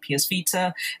 and PS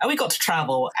Vita, and we got to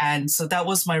travel, and so that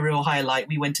was my real highlight.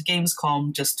 We went to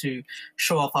Gamescom just to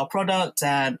show off our product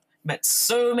and met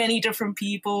so many different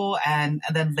people, and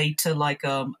then later, like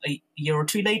a year or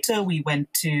two later, we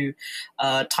went to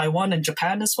Taiwan and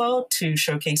Japan as well to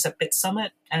showcase at Bit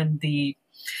Summit and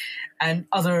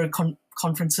other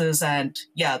conferences, and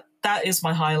yeah, that is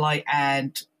my highlight.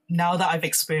 And now that I've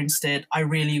experienced it, I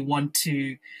really want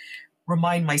to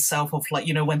remind myself of, like,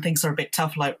 you know, when things are a bit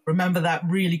tough, like, remember that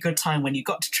really good time when you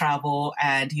got to travel,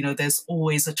 and, you know, there's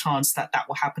always a chance that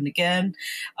will happen again.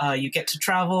 You get to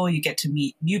travel, you get to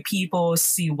meet new people,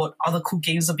 see what other cool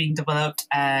games are being developed,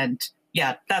 and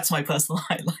yeah, that's my personal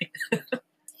highlight. Oh,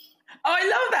 I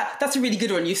love that. That's a really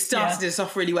good one. You started us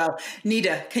off really well.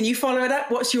 Nida, can you follow it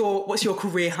up? What's your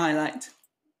career highlight?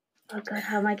 Oh God,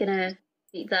 how am I gonna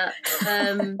beat that?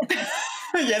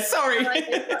 Yeah, sorry.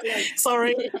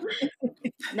 Sorry.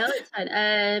 No, it's fine.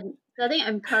 So I think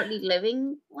I'm currently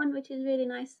living one, which is really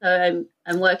nice. So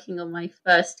I'm working on my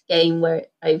first game where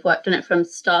I've worked on it from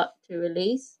start to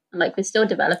release, and like we're still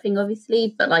developing,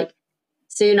 obviously, but like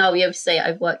soon I'll be able to say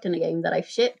I've worked on a game that I've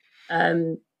shipped.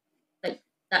 Like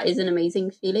that is an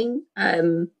amazing feeling.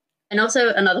 And also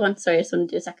another one. Sorry, I just want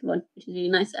to do a second one, which is really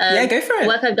nice. Yeah, go for it. The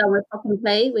work I've done with Pop and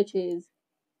Play, which is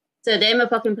so the aim of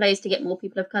Pop and Play is to get more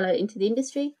people of color into the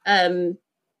industry.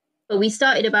 But we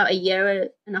started about a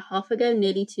year and a half ago,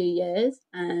 nearly 2 years.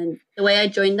 And the way I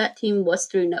joined that team was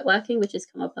through networking, which has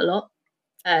come up a lot.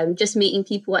 Just meeting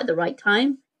people at the right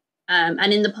time.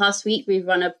 And in the past week, we've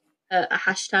run a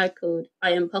hashtag called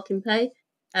I am Pop and Play,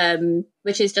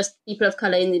 which is just people of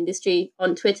color in the industry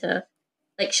on Twitter,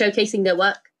 like showcasing their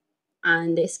work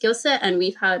and their skill set. And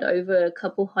we've had over a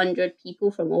couple hundred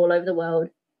people from all over the world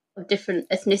of different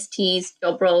ethnicities,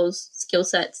 job roles, skill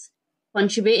sets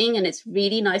contributing, and it's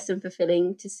really nice and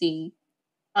fulfilling to see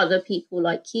other people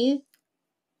like you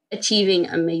achieving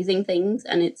amazing things.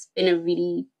 And it's been a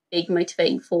really big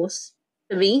motivating force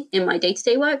for me in my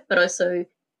day-to-day work, but also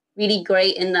really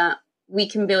great in that we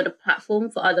can build a platform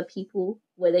for other people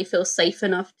where they feel safe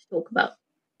enough to talk about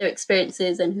their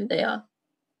experiences and who they are.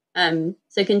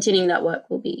 So continuing that work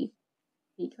will be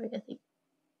great, I think.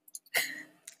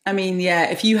 I mean,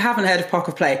 yeah, if you haven't heard of Pock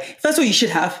of Play, first of all, you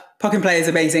should have. Pock and Play is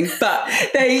amazing, but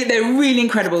they're really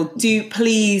incredible.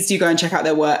 Please do go and check out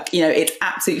their work. You know, it's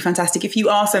absolutely fantastic. If you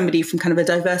are somebody from kind of a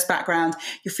diverse background,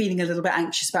 you're feeling a little bit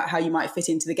anxious about how you might fit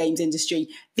into the games industry,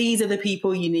 these are the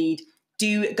people you need.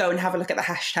 Do go and have a look at the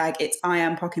hashtag. It's I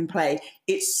am Pock and Play.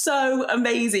 It's so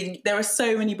amazing. There are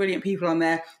so many brilliant people on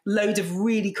there. Loads of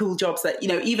really cool jobs that, you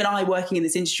know, even I working in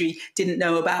this industry didn't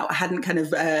know about, hadn't kind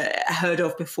of heard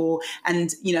of before.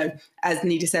 And, you know, as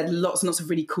Nita said, lots and lots of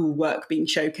really cool work being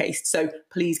showcased. So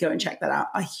please go and check that out.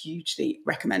 I hugely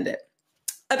recommend it.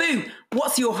 Abu,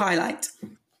 what's your highlight?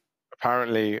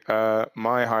 Apparently,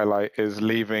 my highlight is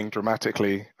leaving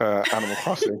dramatically Animal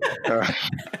Crossing,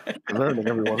 ruining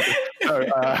everyone. So,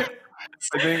 I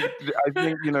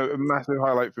think you know, a massive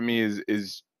highlight for me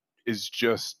is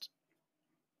just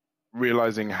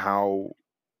realizing how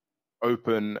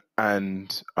open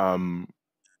and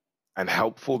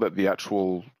helpful that the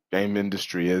actual game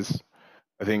industry is.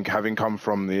 I think having come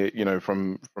from the, you know,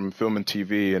 from film and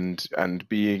TV and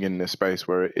being in this space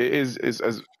where it is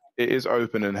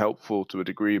open and helpful to a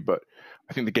degree, but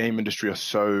I think the game industry are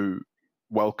so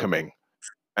welcoming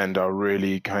and are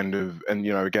really kind of, and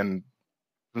you know, again,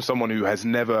 from someone who has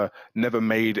never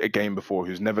made a game before,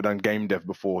 who's never done game dev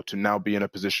before, to now be in a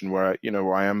position where, you know,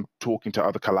 where I am talking to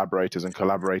other collaborators and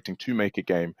collaborating to make a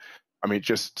game. I mean, it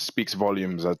just speaks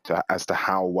volumes as to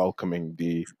how welcoming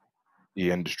the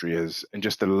industry is, and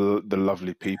just the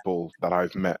lovely people that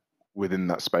I've met within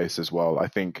that space as well. I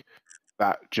think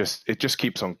that it just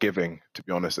keeps on giving, to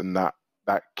be honest, and that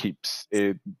keeps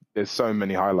it. There's so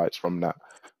many highlights from that,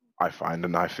 I find,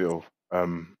 and I feel,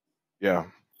 yeah.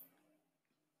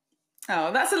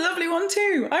 Oh, that's a lovely one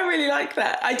too. I really like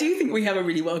that. I do think we have a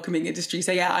really welcoming industry.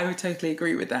 So yeah, I would totally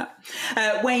agree with that.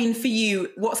 Wayne, for you,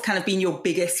 what's kind of been your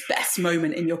biggest, best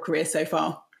moment in your career so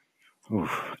far?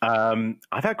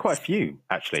 I've had quite a few,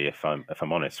 actually, if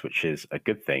I'm honest, which is a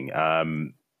good thing.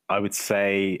 I would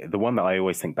say the one that I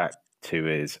always think back to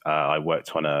is I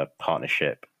worked on a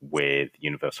partnership with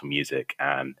Universal Music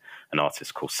and an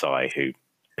artist called Psy, who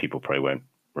people probably won't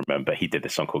remember. He did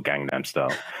this song called Gangnam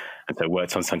Style, and so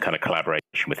worked on some kind of collaboration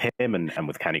with him and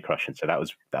with Candy Crush, and so that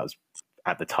was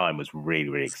at the time was really,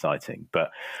 really exciting.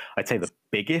 But I'd say the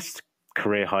biggest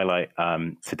career highlight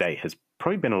to date has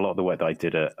probably been a lot of the work that I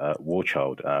did at War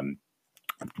Child.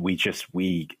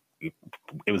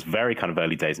 It was very kind of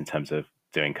early days in terms of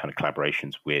doing kind of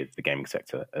collaborations with the gaming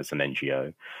sector as an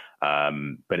NGO,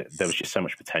 but there was just so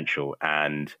much potential,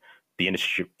 and the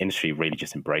industry really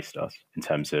just embraced us in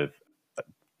terms of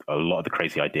a lot of the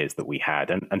crazy ideas that we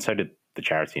had, and so did the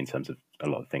charity in terms of a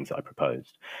lot of things that I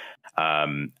proposed.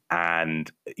 And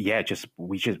yeah,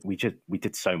 we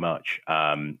did so much.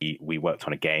 We worked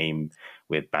on a game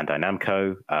with Bandai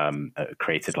Namco,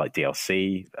 created like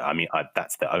DLC. I mean,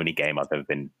 that's the only game I've ever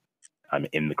been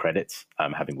in the credits,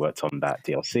 having worked on that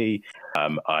DLC.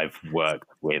 I've worked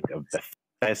with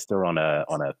Bethesda on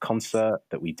a concert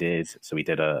that we did. So we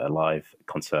did a live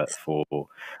concert for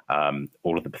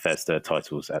all of the Bethesda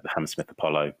titles at the Hammersmith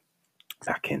Apollo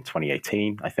back in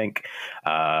 2018, I think.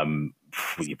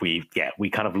 We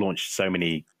kind of launched so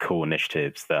many cool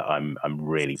initiatives that I'm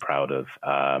really proud of,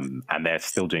 and they're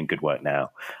still doing good work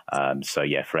now. So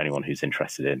yeah, for anyone who's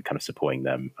interested in kind of supporting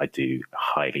them, I do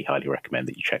highly recommend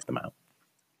that you check them out.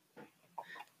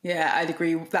 Yeah, I'd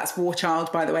agree. That's War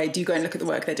Child, by the way. Do go and look at the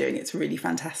work they're doing. It's really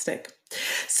fantastic.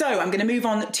 So I'm going to move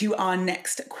on to our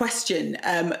next question.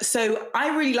 So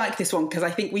I really like this one because I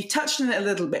think we've touched on it a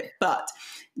little bit, but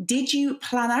did you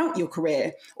plan out your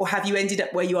career, or have you ended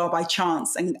up where you are by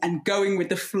chance and going with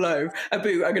the flow?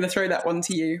 Abu, I'm going to throw that one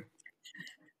to you.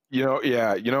 You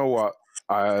know what?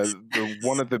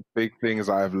 One of the big things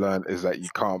I've learned is that you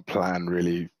can't plan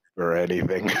really for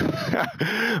anything.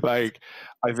 Like,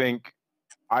 I think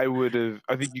you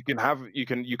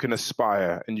can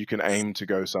aspire and you can aim to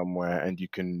go somewhere, and you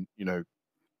can, you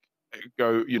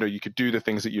could do the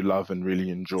things that you love and really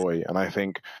enjoy. And I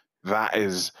think that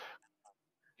is,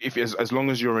 as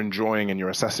long as you're enjoying and you're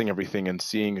assessing everything and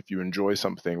seeing if you enjoy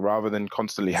something, rather than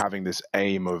constantly having this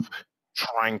aim of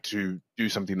trying to do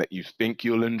something that you think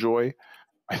you'll enjoy.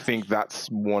 I think that's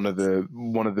one of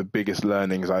the biggest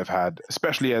learnings I've had,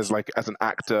 especially as an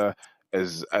actor,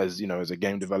 as a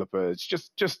game developer. It's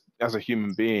just as a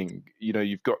human being,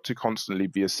 you've got to constantly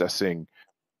be assessing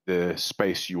the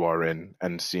space you are in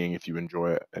and seeing if you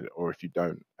enjoy it or if you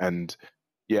don't. And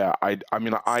yeah,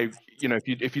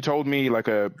 if you told me like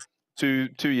 3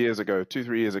 years ago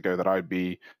that I'd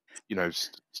be,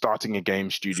 starting a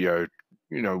game studio,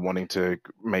 wanting to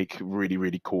make really,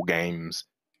 really cool games,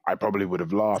 I probably would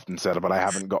have laughed and said, but I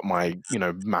haven't got my,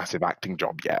 massive acting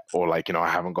job yet, or like, I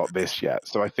haven't got this yet.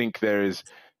 So I think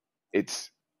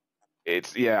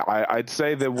yeah, I'd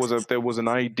say there was an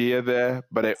idea there,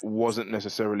 but it wasn't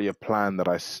necessarily a plan that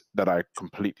I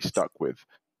completely stuck with.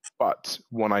 But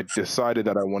when I decided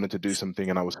that I wanted to do something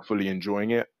and I was fully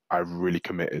enjoying it, I really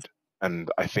committed. And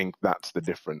I think that's the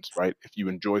difference, right? If you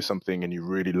enjoy something and you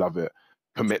really love it,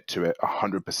 commit to it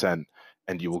 100%,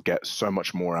 and you will get so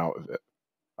much more out of it.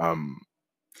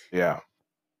 Yeah.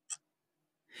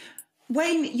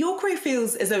 Wayne, your career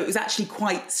feels as though it was actually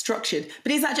quite structured,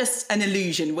 but is that just an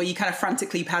illusion? Were you kind of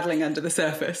frantically paddling under the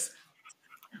surface?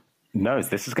 No,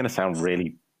 this is going to sound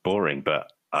really boring,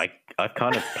 but I've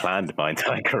kind of planned my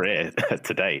entire career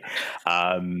to date.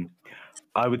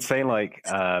 I would say and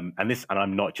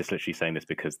I'm not just literally saying this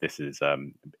because this is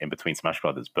in between Smash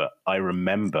Brothers, but I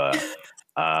remember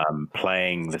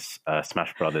playing this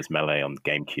Smash Brothers Melee on the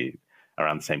GameCube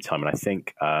around the same time, and I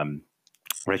think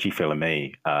Reggie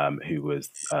Fils-Aimé, who was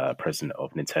president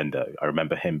of Nintendo, I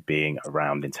remember him being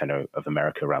around Nintendo of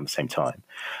America around the same time,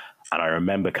 and I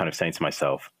remember kind of saying to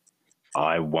myself,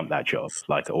 I want that job,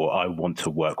 or I want to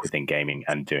work within gaming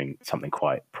and doing something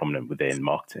quite prominent within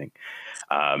marketing.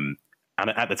 And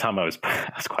at the time I was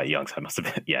quite young, so I must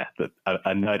have been,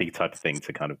 a nerdy type of thing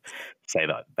to kind of say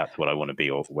that that's what I want to be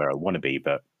or where I want to be.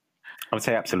 But I would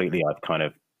say absolutely, I've kind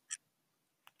of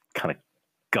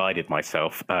guided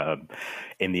myself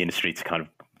in the industry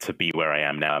to be where I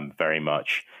am now. I'm very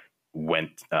much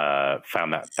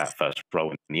found that first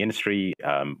role in the industry,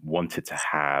 wanted to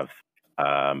have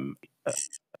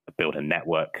build a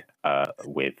network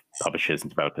with publishers and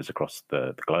developers across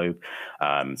the globe.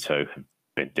 So have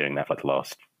been doing that for the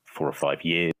last 4 or 5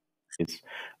 years.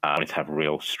 I wanted to have a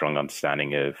real strong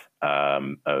understanding of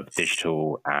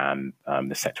digital and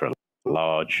the sector at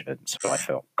large, and so I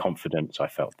felt confident. So I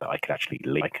felt that I could actually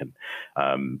lead,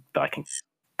 that I can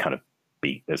kind of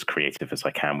be as creative as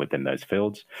I can within those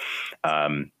fields.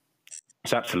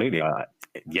 So absolutely, I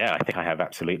think I have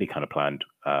absolutely kind of planned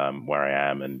where I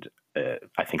am, and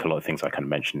I think a lot of things I kind of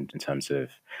mentioned in terms of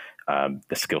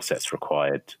the skill sets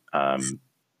required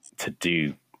to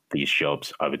do these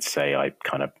jobs, I would say I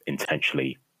kind of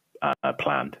intentionally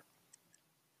planned.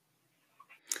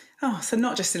 Oh, so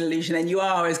not just an illusion then. You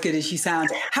are as good as you sound.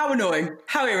 How annoying.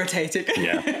 How irritating.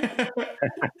 Yeah.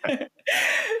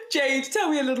 Jade, tell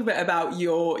me a little bit about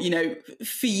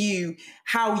for you,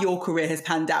 how your career has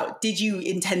panned out. Did you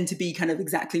intend to be kind of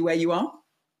exactly where you are?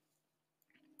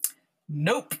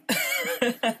 Nope.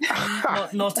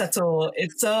 not at all.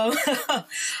 It's I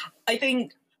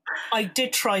think I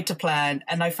did try to plan,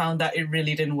 and I found that it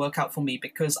really didn't work out for me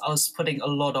because I was putting a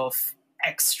lot of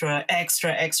extra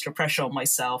pressure on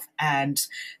myself, and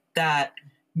that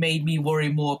made me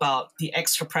worry more about the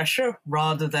extra pressure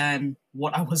rather than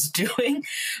what I was doing.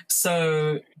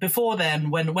 So before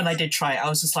then, when I did try it, I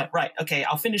was just like, right, okay,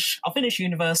 I'll finish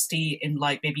university in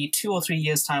like maybe 2 or 3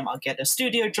 years time. I'll get a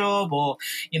studio job or,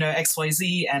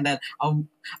 XYZ, and then I'll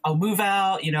move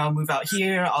out, I'll move out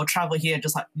here, I'll travel here,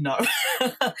 just like, no.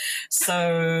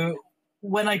 So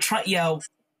when I tried,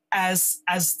 as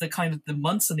the kind of the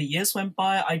months and the years went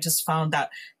by, I just found that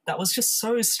was just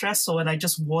so stressful and I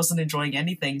just wasn't enjoying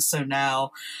anything. So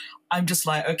now I'm just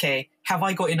like, okay, have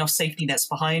I got enough safety nets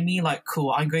behind me? Like,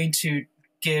 cool, I'm going to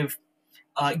give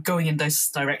going in this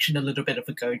direction a little bit of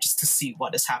a go just to see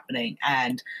what is happening.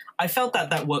 And I felt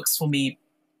that works for me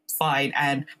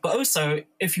fine. But also,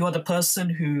 if you're the person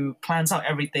who plans out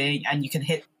everything and you can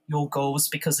hit your goals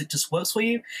because it just works for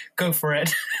you, go for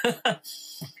it.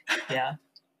 Yeah.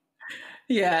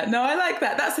 Yeah, no, I like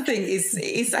that. That's the thing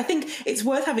is I think it's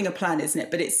worth having a plan, isn't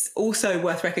it? But it's also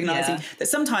worth recognizing that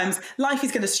sometimes life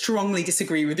is going to strongly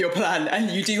disagree with your plan, and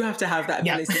you do have to have that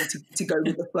ability to go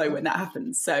with the flow when that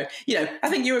happens. So, I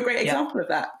think you're a great example of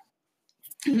that.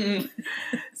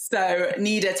 So,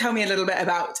 Nida, tell me a little bit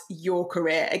about your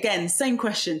career. Again, same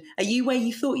question. Are you where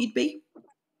you thought you'd be?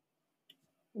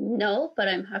 No, but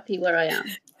I'm happy where I am.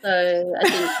 So I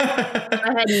think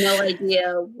I had no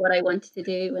idea what I wanted to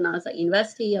do when I was at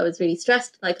university. I was really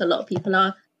stressed, like a lot of people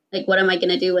are. Like, what am I going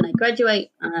to do when I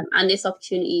graduate? And this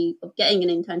opportunity of getting an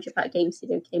internship at Game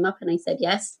Studio came up, and I said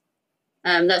yes.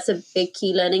 That's a big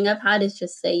key learning I've had, is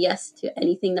just say yes to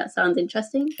anything that sounds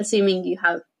interesting, assuming you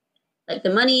have like the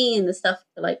money and the stuff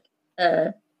to like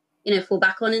fall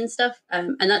back on and stuff.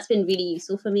 And that's been really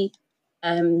useful for me.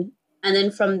 And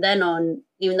then from then on,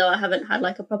 even though I haven't had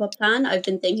like a proper plan, I've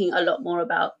been thinking a lot more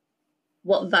about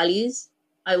what values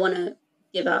I want to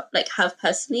give out, like have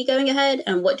personally going ahead,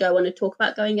 and what do I want to talk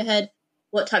about going ahead?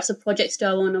 What types of projects do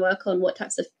I want to work on? What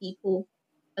types of people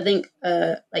I think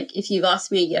like if you've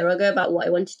asked me a year ago about what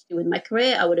I wanted to do with my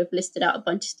career, I would have listed out a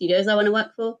bunch of studios I want to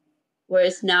work for.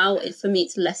 Whereas now, for me,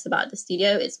 it's less about the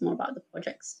studio; it's more about the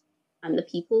projects and the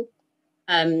people.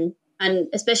 And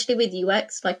especially with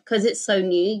UX, like because it's so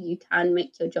new, you can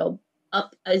make your job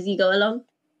up as you go along.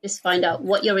 Just find out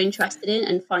what you're interested in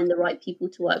and find the right people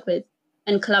to work with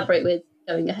and collaborate with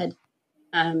going ahead.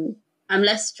 I'm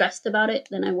less stressed about it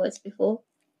than I was before.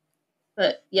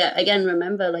 But yeah, again,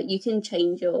 remember, like you can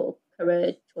change your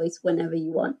career choice whenever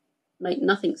you want. Like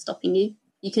nothing's stopping you.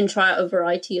 You can try out a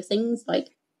variety of things. Like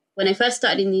when I first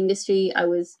started in the industry, I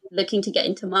was looking to get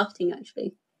into marketing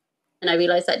actually. And I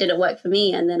realized that didn't work for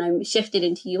me. And then I shifted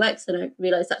into UX and I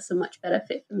realized that's a much better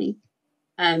fit for me.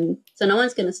 So no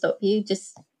one's going to stop you.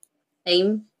 Just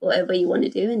aim whatever you want to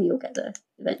do and you'll get there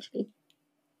eventually.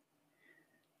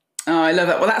 Oh, I love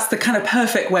that. Well, that's the kind of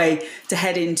perfect way to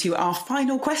head into our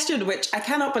final question, which I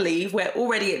cannot believe we're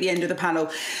already at the end of the panel.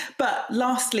 But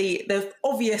lastly, the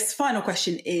obvious final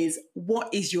question is,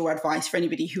 what is your advice for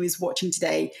anybody who is watching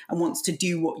today and wants to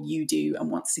do what you do and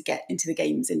wants to get into the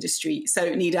games industry?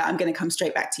 So, Nida, I'm going to come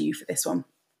straight back to you for this one.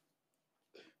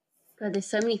 God, there's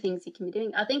so many things you can be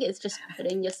doing. I think it's just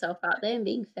putting yourself out there and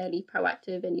being fairly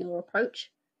proactive in your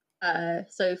approach.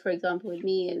 So, for example, with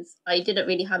me is I didn't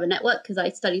really have a network because I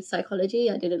studied psychology.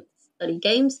 I didn't study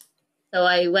games. So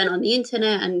I went on the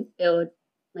internet and built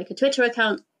like a Twitter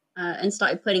account and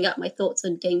started putting up my thoughts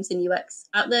on games and UX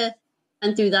out there.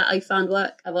 And through that, I found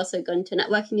work. I've also gone to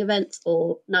networking events,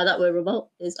 or now that we're remote,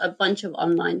 there's a bunch of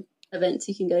online events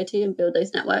you can go to and build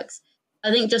those networks.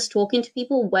 I think just talking to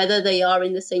people, whether they are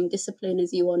in the same discipline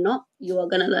as you or not, you are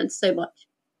going to learn so much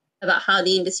about how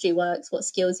the industry works, what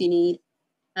skills you need,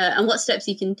 and what steps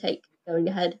you can take going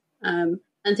ahead. And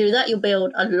through that, you'll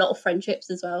build a lot of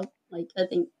friendships as well. Like, I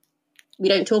think we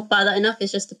don't talk about that enough.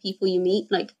 It's just the people you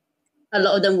meet. Like, a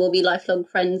lot of them will be lifelong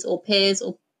friends or peers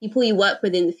or people you work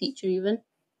with in the future even,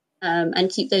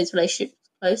 and keep those relationships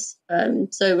close.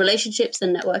 So relationships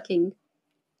and networking,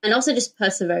 and also just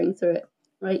persevering through it,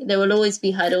 right? There will always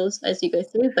be hurdles as you go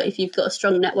through, but if you've got a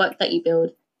strong network that you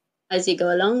build as you go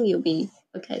along, you'll be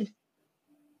okay.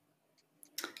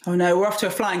 Oh no, we're off to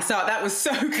a flying start. That was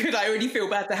so good. I already feel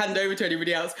bad to hand over to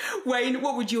anybody else. Wayne,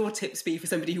 what would your tips be for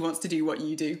somebody who wants to do what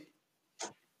you do?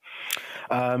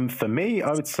 For me,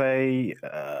 I would say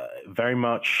very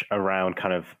much around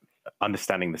kind of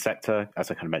understanding the sector,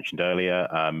 as I kind of mentioned earlier.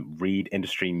 Read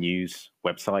industry news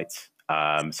websites.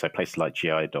 So places like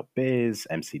gi.biz,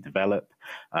 MC Develop.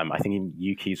 I think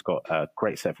UK's got a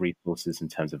great set of resources in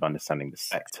terms of understanding the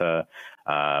sector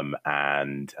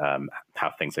and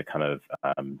how things are kind of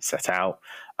set out.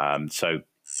 So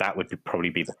that would probably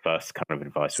be the first kind of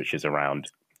advice, which is around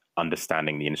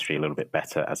understanding the industry a little bit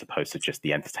better as opposed to just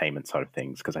the entertainment side of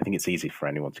things, because I think it's easy for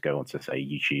anyone to go onto, say,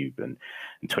 YouTube and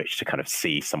Twitch to kind of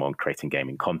see someone creating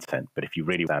gaming content. But if you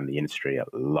really understand the industry at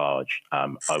large,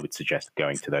 I would suggest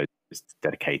going to those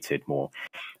dedicated, more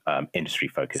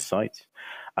industry-focused sites.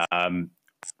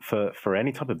 For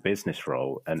any type of business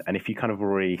role, and if you kind of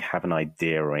already have an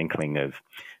idea or inkling of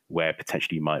where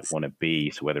potentially you might want to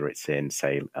be, so whether it's in,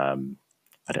 say,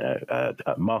 I don't know,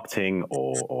 marketing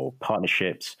or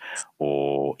partnerships,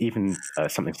 or even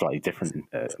something slightly different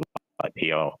like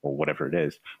PR or whatever it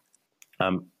is, I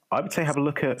would say have a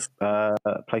look at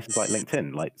places like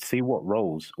LinkedIn, like see what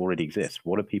roles already exist,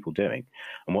 what are people doing,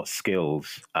 and what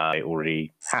skills they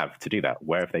already have to do that.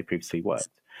 Where have they previously worked?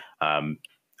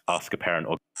 Ask a parent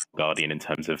or guardian in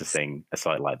terms of seeing a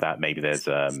site like that. Maybe there's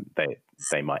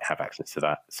they might have access to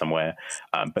that somewhere.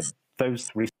 But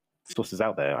those resources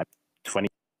out there, 20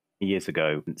 years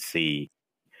ago, didn't see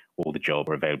all the jobs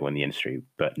are available in the industry,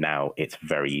 but now it's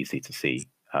very easy to see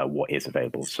what is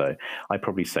available. So I'd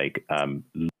probably say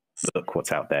look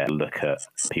what's out there, look at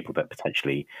people that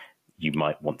potentially you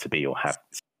might want to be or have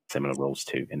similar roles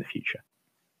to in the future.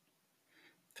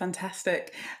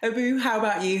 Fantastic. Abu, how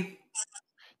about you?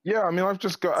 Yeah, I mean,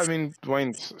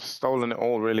 Dwayne's stolen it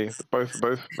all, really. Both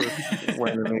Wayne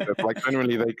and Nida. Like,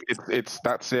 generally, it's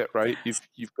that's it, right?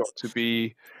 You've got to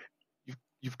be,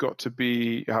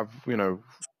 have,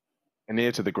 an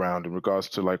ear to the ground in regards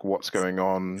to like what's going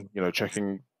on,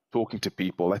 talking to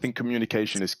people. I think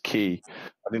communication is key.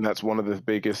 I think that's one of the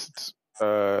biggest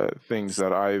things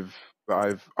that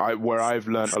where I've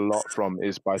learned a lot from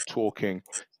is by talking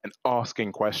and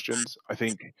asking questions. I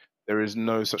think there is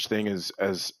no such thing as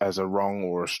a wrong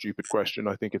or a stupid question.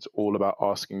 I think it's all about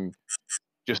asking,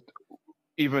 just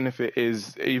even if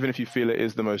you feel it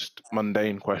is the most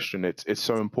mundane question, it's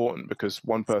so important because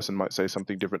one person might say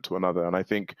something different to another. And I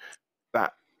think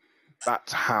that's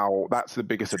the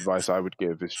biggest advice I would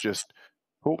give, is just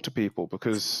talk to people,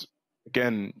 because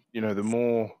again, the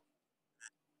more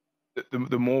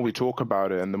we talk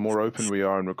about it and the more open we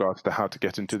are in regards to how to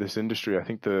get into this industry, I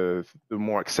think the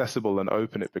more accessible and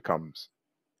open it becomes.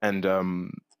 And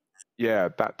yeah,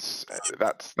 that's it.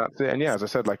 And yeah, as I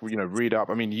said, like, read up.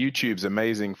 I mean, YouTube's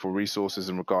amazing for resources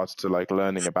in regards to like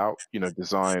learning about,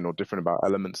 design or different about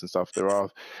elements and stuff. There are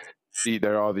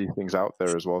these things out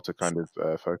there as well to kind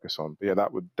of focus on. But yeah,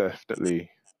 that would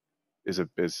definitely is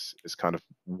kind of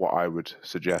what I would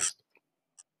suggest.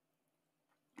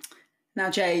 Now,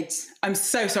 Jade, I'm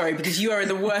so sorry because you are in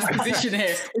the worst position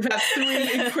here. We've had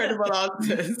 3 incredible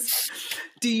answers.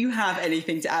 Do you have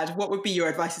anything to add? What would be your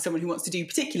advice to someone who wants to do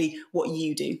particularly what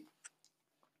you do?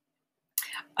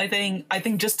 I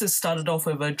think just to start it off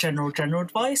with a general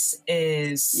advice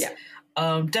is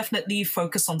definitely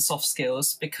focus on soft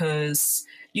skills, because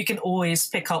you can always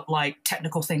pick up like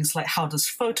technical things like how does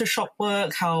Photoshop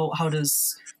work, how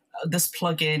does this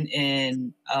plugin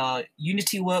in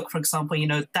Unity work, for example.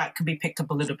 That can be picked up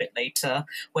a little bit later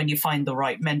when you find the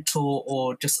right mentor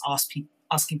or just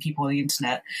asking people on the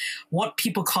internet. What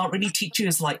people can't really teach you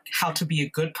is like how to be a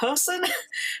good person.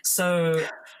 So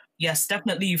yes,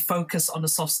 definitely focus on the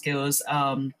soft skills,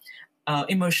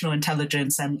 emotional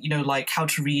intelligence, and like how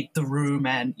to read the room,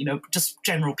 and just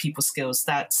general people skills.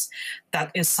 That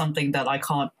is something that I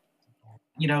can't,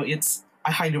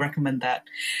 I highly recommend that.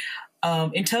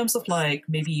 In terms of like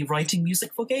maybe writing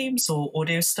music for games or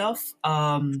audio stuff,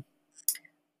 try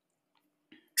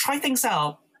things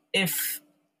out. If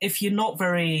you're not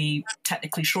very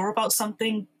technically sure about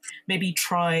something, maybe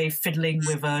try fiddling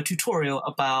with a tutorial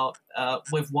about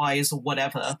with Wise or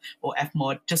whatever, or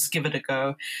Fmod. Just give it a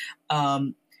go.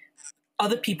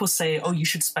 Other people say, oh, you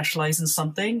should specialize in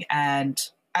something, and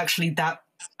actually that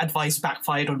advice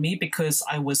backfired on me because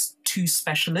I was too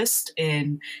specialist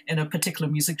in a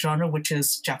particular music genre, which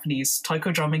is Japanese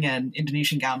taiko drumming and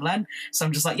Indonesian gamelan. So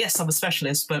I'm just like, yes, I'm a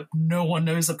specialist, but no one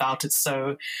knows about it.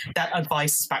 So that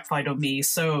advice has backfired on me.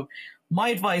 So my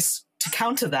advice to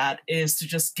counter that is to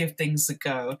just give things a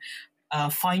go.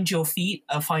 Find your feet,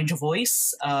 find your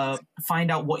voice,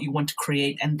 find out what you want to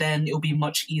create, and then it'll be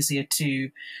much easier to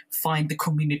find the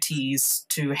communities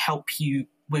to help you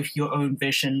with your own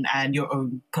vision and your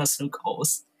own personal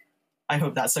goals. I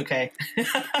hope that's okay.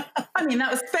 I mean,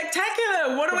 that was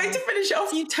spectacular. What a way to finish it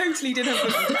off. You totally did have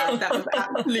something to add. That was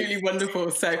absolutely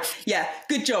wonderful. So yeah,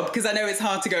 good job, because I know it's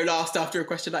hard to go last after a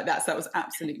question like that. So that was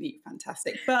absolutely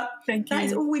fantastic. But that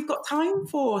is all we've got time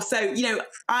for. So,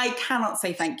 I cannot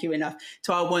say thank you enough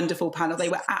to our wonderful panel. They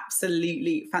were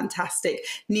absolutely fantastic.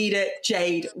 Nida,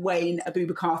 Jade, Wayne,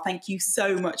 Abubakar, thank you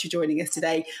so much for joining us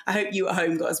today. I hope you at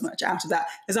home got as much out of that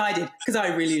as I did, because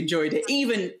I really enjoyed it.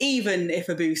 Even if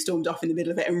Abu stormed off in the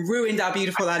middle of it and ruined our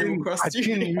beautiful animal cross. I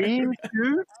didn't mean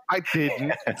to. I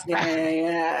didn't.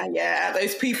 Yeah.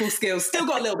 Those people skills still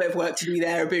got a little bit of work to do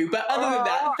there, Abu. But other than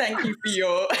that, thank you for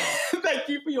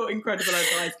your incredible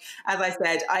advice. As I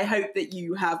said, I hope that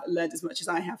you have learned as much as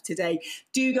I have today.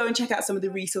 Do go and check out some of the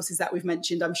resources that we've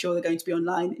mentioned. I'm sure they're going to be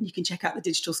online, and you can check out the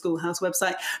Digital Schoolhouse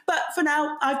website. But for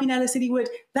now, I've been Osili-Wood.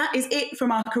 That is it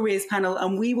from our careers panel,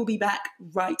 and we will be back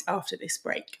right after this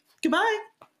break. Goodbye.